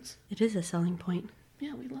lesbians. It is a selling point.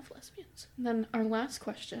 Yeah, we love lesbians. And then our last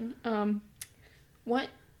question, what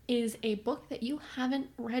is a book that you haven't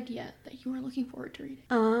read yet that you are looking forward to reading?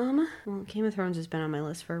 Well, Game of Thrones has been on my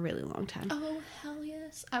list for a really long time. Oh, hell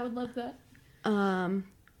yes. I would love that.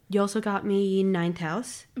 You also got me Ninth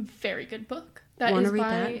House. Very good book. That Wanna is read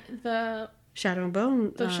by that? the Shadow and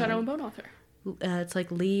Bone. The Shadow and Bone author. It's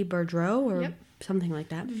like Lee Boudreau or something like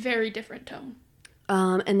that. Very different tone.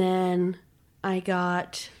 And then I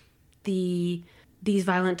got the These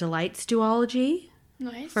Violent Delights duology.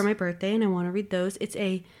 Nice. For my birthday, and I want to read those. It's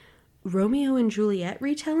a Romeo and Juliet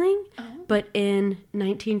retelling, but in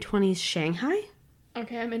 1920s Shanghai.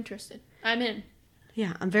 Okay, I'm interested. I'm in.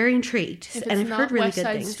 Yeah, I'm very intrigued. If and I've heard really West good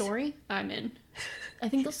Side things. Story, I'm in. I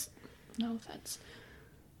think this... No offense.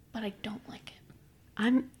 But I don't like it.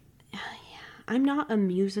 I'm not a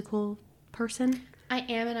musical person. I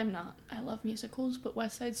am and I'm not. I love musicals, but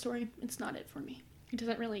West Side Story, it's not it for me. It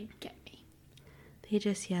doesn't really get me. They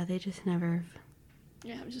just never...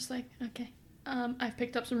 Yeah, I'm just like, okay. I've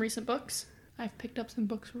picked up some recent books. I've picked up some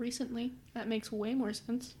books recently. That makes way more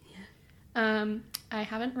sense. Yeah. I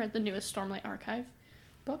haven't read the newest Stormlight Archive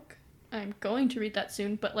book. I'm going to read that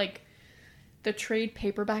soon, but, like, the trade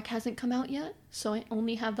paperback hasn't come out yet, so I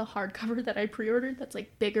only have the hardcover that I pre-ordered that's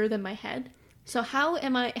like bigger than my head. So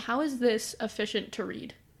how is this efficient to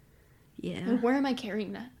read? Yeah. And where am I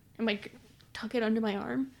carrying that? Am I tuck it under my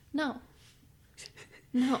arm? No.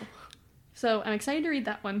 So I'm excited to read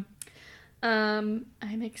that one. I'm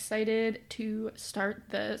excited to start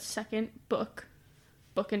the second book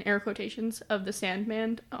in air quotations, of the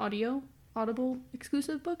Sandman Audible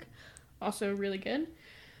exclusive book. Also really good.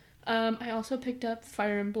 I also picked up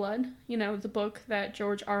Fire and Blood, the book that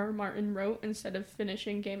George R.R. Martin wrote instead of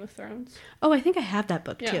finishing Game of Thrones. Oh, I think I have that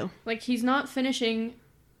book too. Like, he's not finishing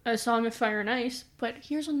A Song of Fire and Ice, but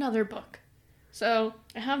here's another book. So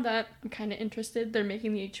I have that. I'm kind of interested. They're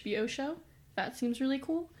making the HBO show. That seems really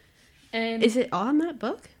cool. And is it on that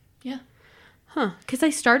book? Yeah. Huh. Because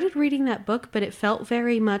I started reading that book, but it felt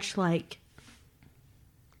very much like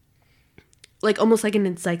almost like an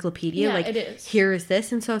encyclopedia. Yeah, like, it is. Here is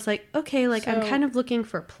this. And so I was like, okay, I'm kind of looking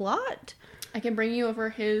for plot. I can bring you over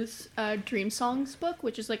his Dream Songs book,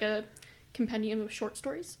 which is like a compendium of short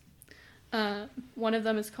stories. One of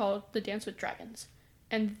them is called The Dance with Dragons.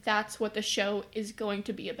 And that's what the show is going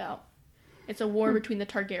to be about. It's a war between the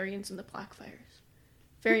Targaryens and the Blackfires.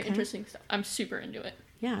 Very interesting stuff. I'm super into it.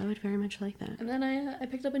 Yeah, I would very much like that. And then I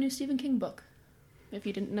picked up a new Stephen King book. If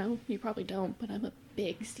you didn't know, you probably don't, but I'm a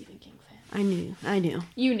big Stephen King fan. I knew.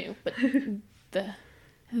 You knew, but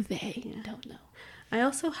they don't know. I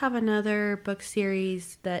also have another book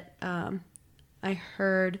series that I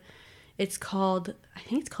heard. I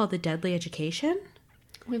think it's called The Deadly Education.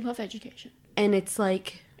 We love education. And it's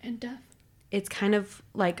like... And death. It's kind of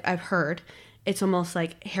like, I've heard, it's almost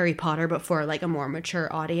like Harry Potter, but for like a more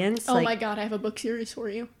mature audience. Oh my god, I have a book series for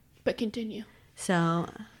you. But continue. So,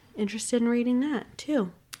 interested in reading that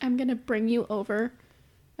too. I'm going to bring you over.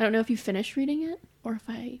 I don't know if you finished reading it or if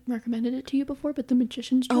I recommended it to you before, but The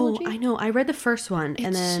Magician's Trilogy. Oh, I know. I read the first one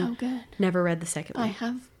and then so good. Never read the second one. I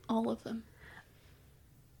have all of them.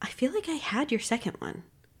 I feel like I had your second one.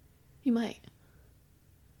 You might.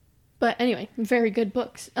 But anyway, very good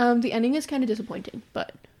books. The ending is kind of disappointing,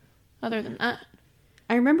 but other than that...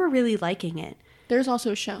 I remember really liking it. There's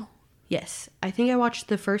also a show. Yes. I think I watched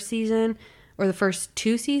the first season or the first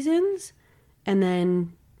 2 seasons, and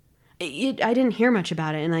then I didn't hear much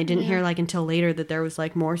about it, and I didn't hear until later that there was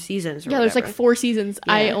more seasons or whatever. There's 4 seasons.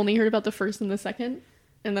 Yeah. I only heard about the first and the second,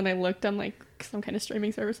 and then I looked on some kind of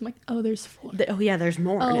streaming service. I'm like, oh, there's 4. There's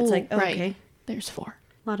more. And it's right. Okay. There's 4.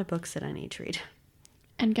 A lot of books that I need to read.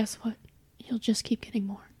 And guess what? You'll just keep getting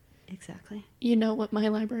more. Exactly. You know what my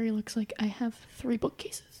library looks like? I have 3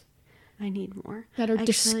 bookcases. I need more. That are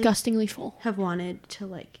disgustingly full. Have wanted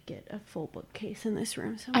to get a full bookcase in this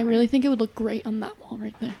room somewhere. I really think it would look great on that wall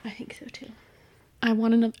right there. I think so too. I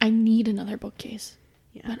need another bookcase.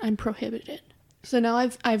 Yeah. But I'm prohibited. So now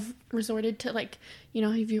I've resorted to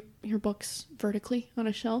have your books vertically on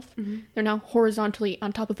a shelf. Mm-hmm. They're now horizontally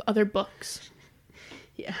on top of other books.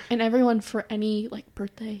 Yeah. And everyone, for any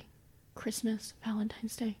birthday, Christmas,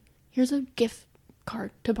 Valentine's Day, here's a gift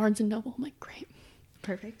card to Barnes & Noble. I'm like, great.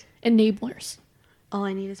 Perfect. Enablers. All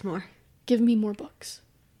I need is more. Give me more books.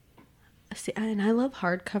 See, and I love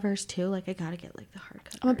hardcovers too. I gotta get the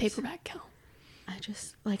hardcovers. I'm a paperback gal. I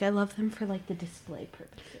just I love them for the display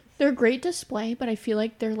purposes. They're great display, but I feel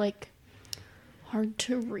like they're hard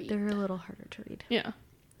to read. They're a little harder to read. Yeah.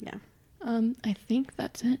 Yeah. I think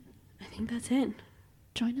that's it.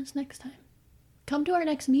 Join us next time. Come to our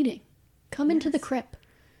next meeting. Come into the crypt.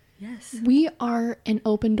 Yes. We are an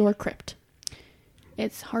open door crypt.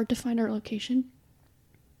 It's hard to find our location.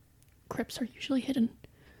 Crypts are usually hidden.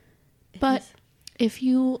 But if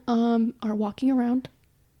you are walking around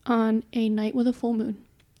on a night with a full moon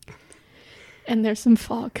and there's some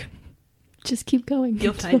fog, just keep going.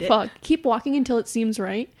 You'll find it. Fog. Keep walking until it seems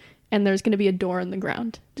right, and there's going to be a door in the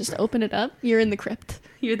ground. Just open it up. You're in the crypt.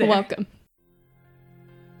 You're there. Welcome.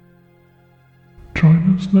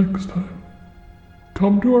 Join us next time.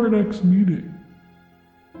 Come to our next meeting.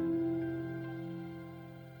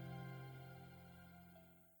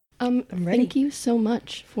 I'm ready. Thank you so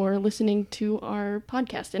much for listening to our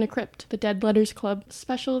podcast, In a Crypt, the Dead Letters Club.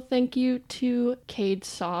 Special thank you to Cade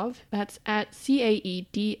Sauv, that's at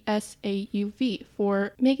CAEDSAUV,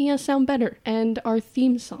 for making us sound better, and our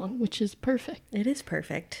theme song, which is perfect. It is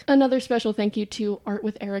perfect. Another special thank you to Art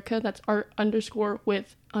with Erica, that's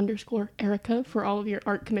art_with_Erica, for all of your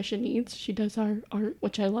art commission needs. She does our art,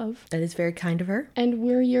 which I love. That is very kind of her. And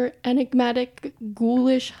we're your enigmatic,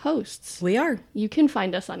 ghoulish hosts. We are. You can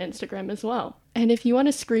find us on Instagram as well. And if you want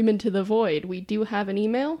to scream into the void, we do have an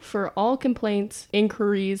email for all complaints,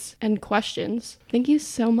 inquiries, and questions. Thank you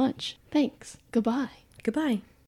so much. Thanks. Goodbye. Goodbye.